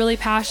she's really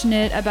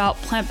passionate about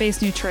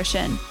plant-based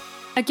nutrition.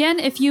 Again,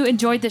 if you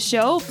enjoyed the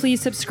show,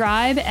 please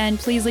subscribe and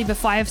please leave a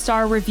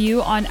 5-star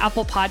review on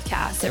Apple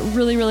Podcasts. It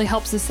really, really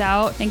helps us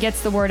out and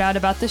gets the word out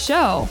about the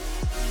show.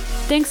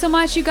 Thanks so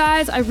much, you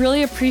guys. I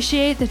really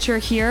appreciate that you're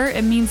here.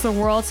 It means the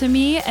world to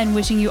me and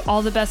wishing you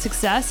all the best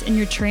success in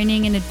your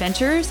training and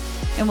adventures.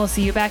 And we'll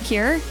see you back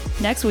here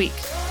next week.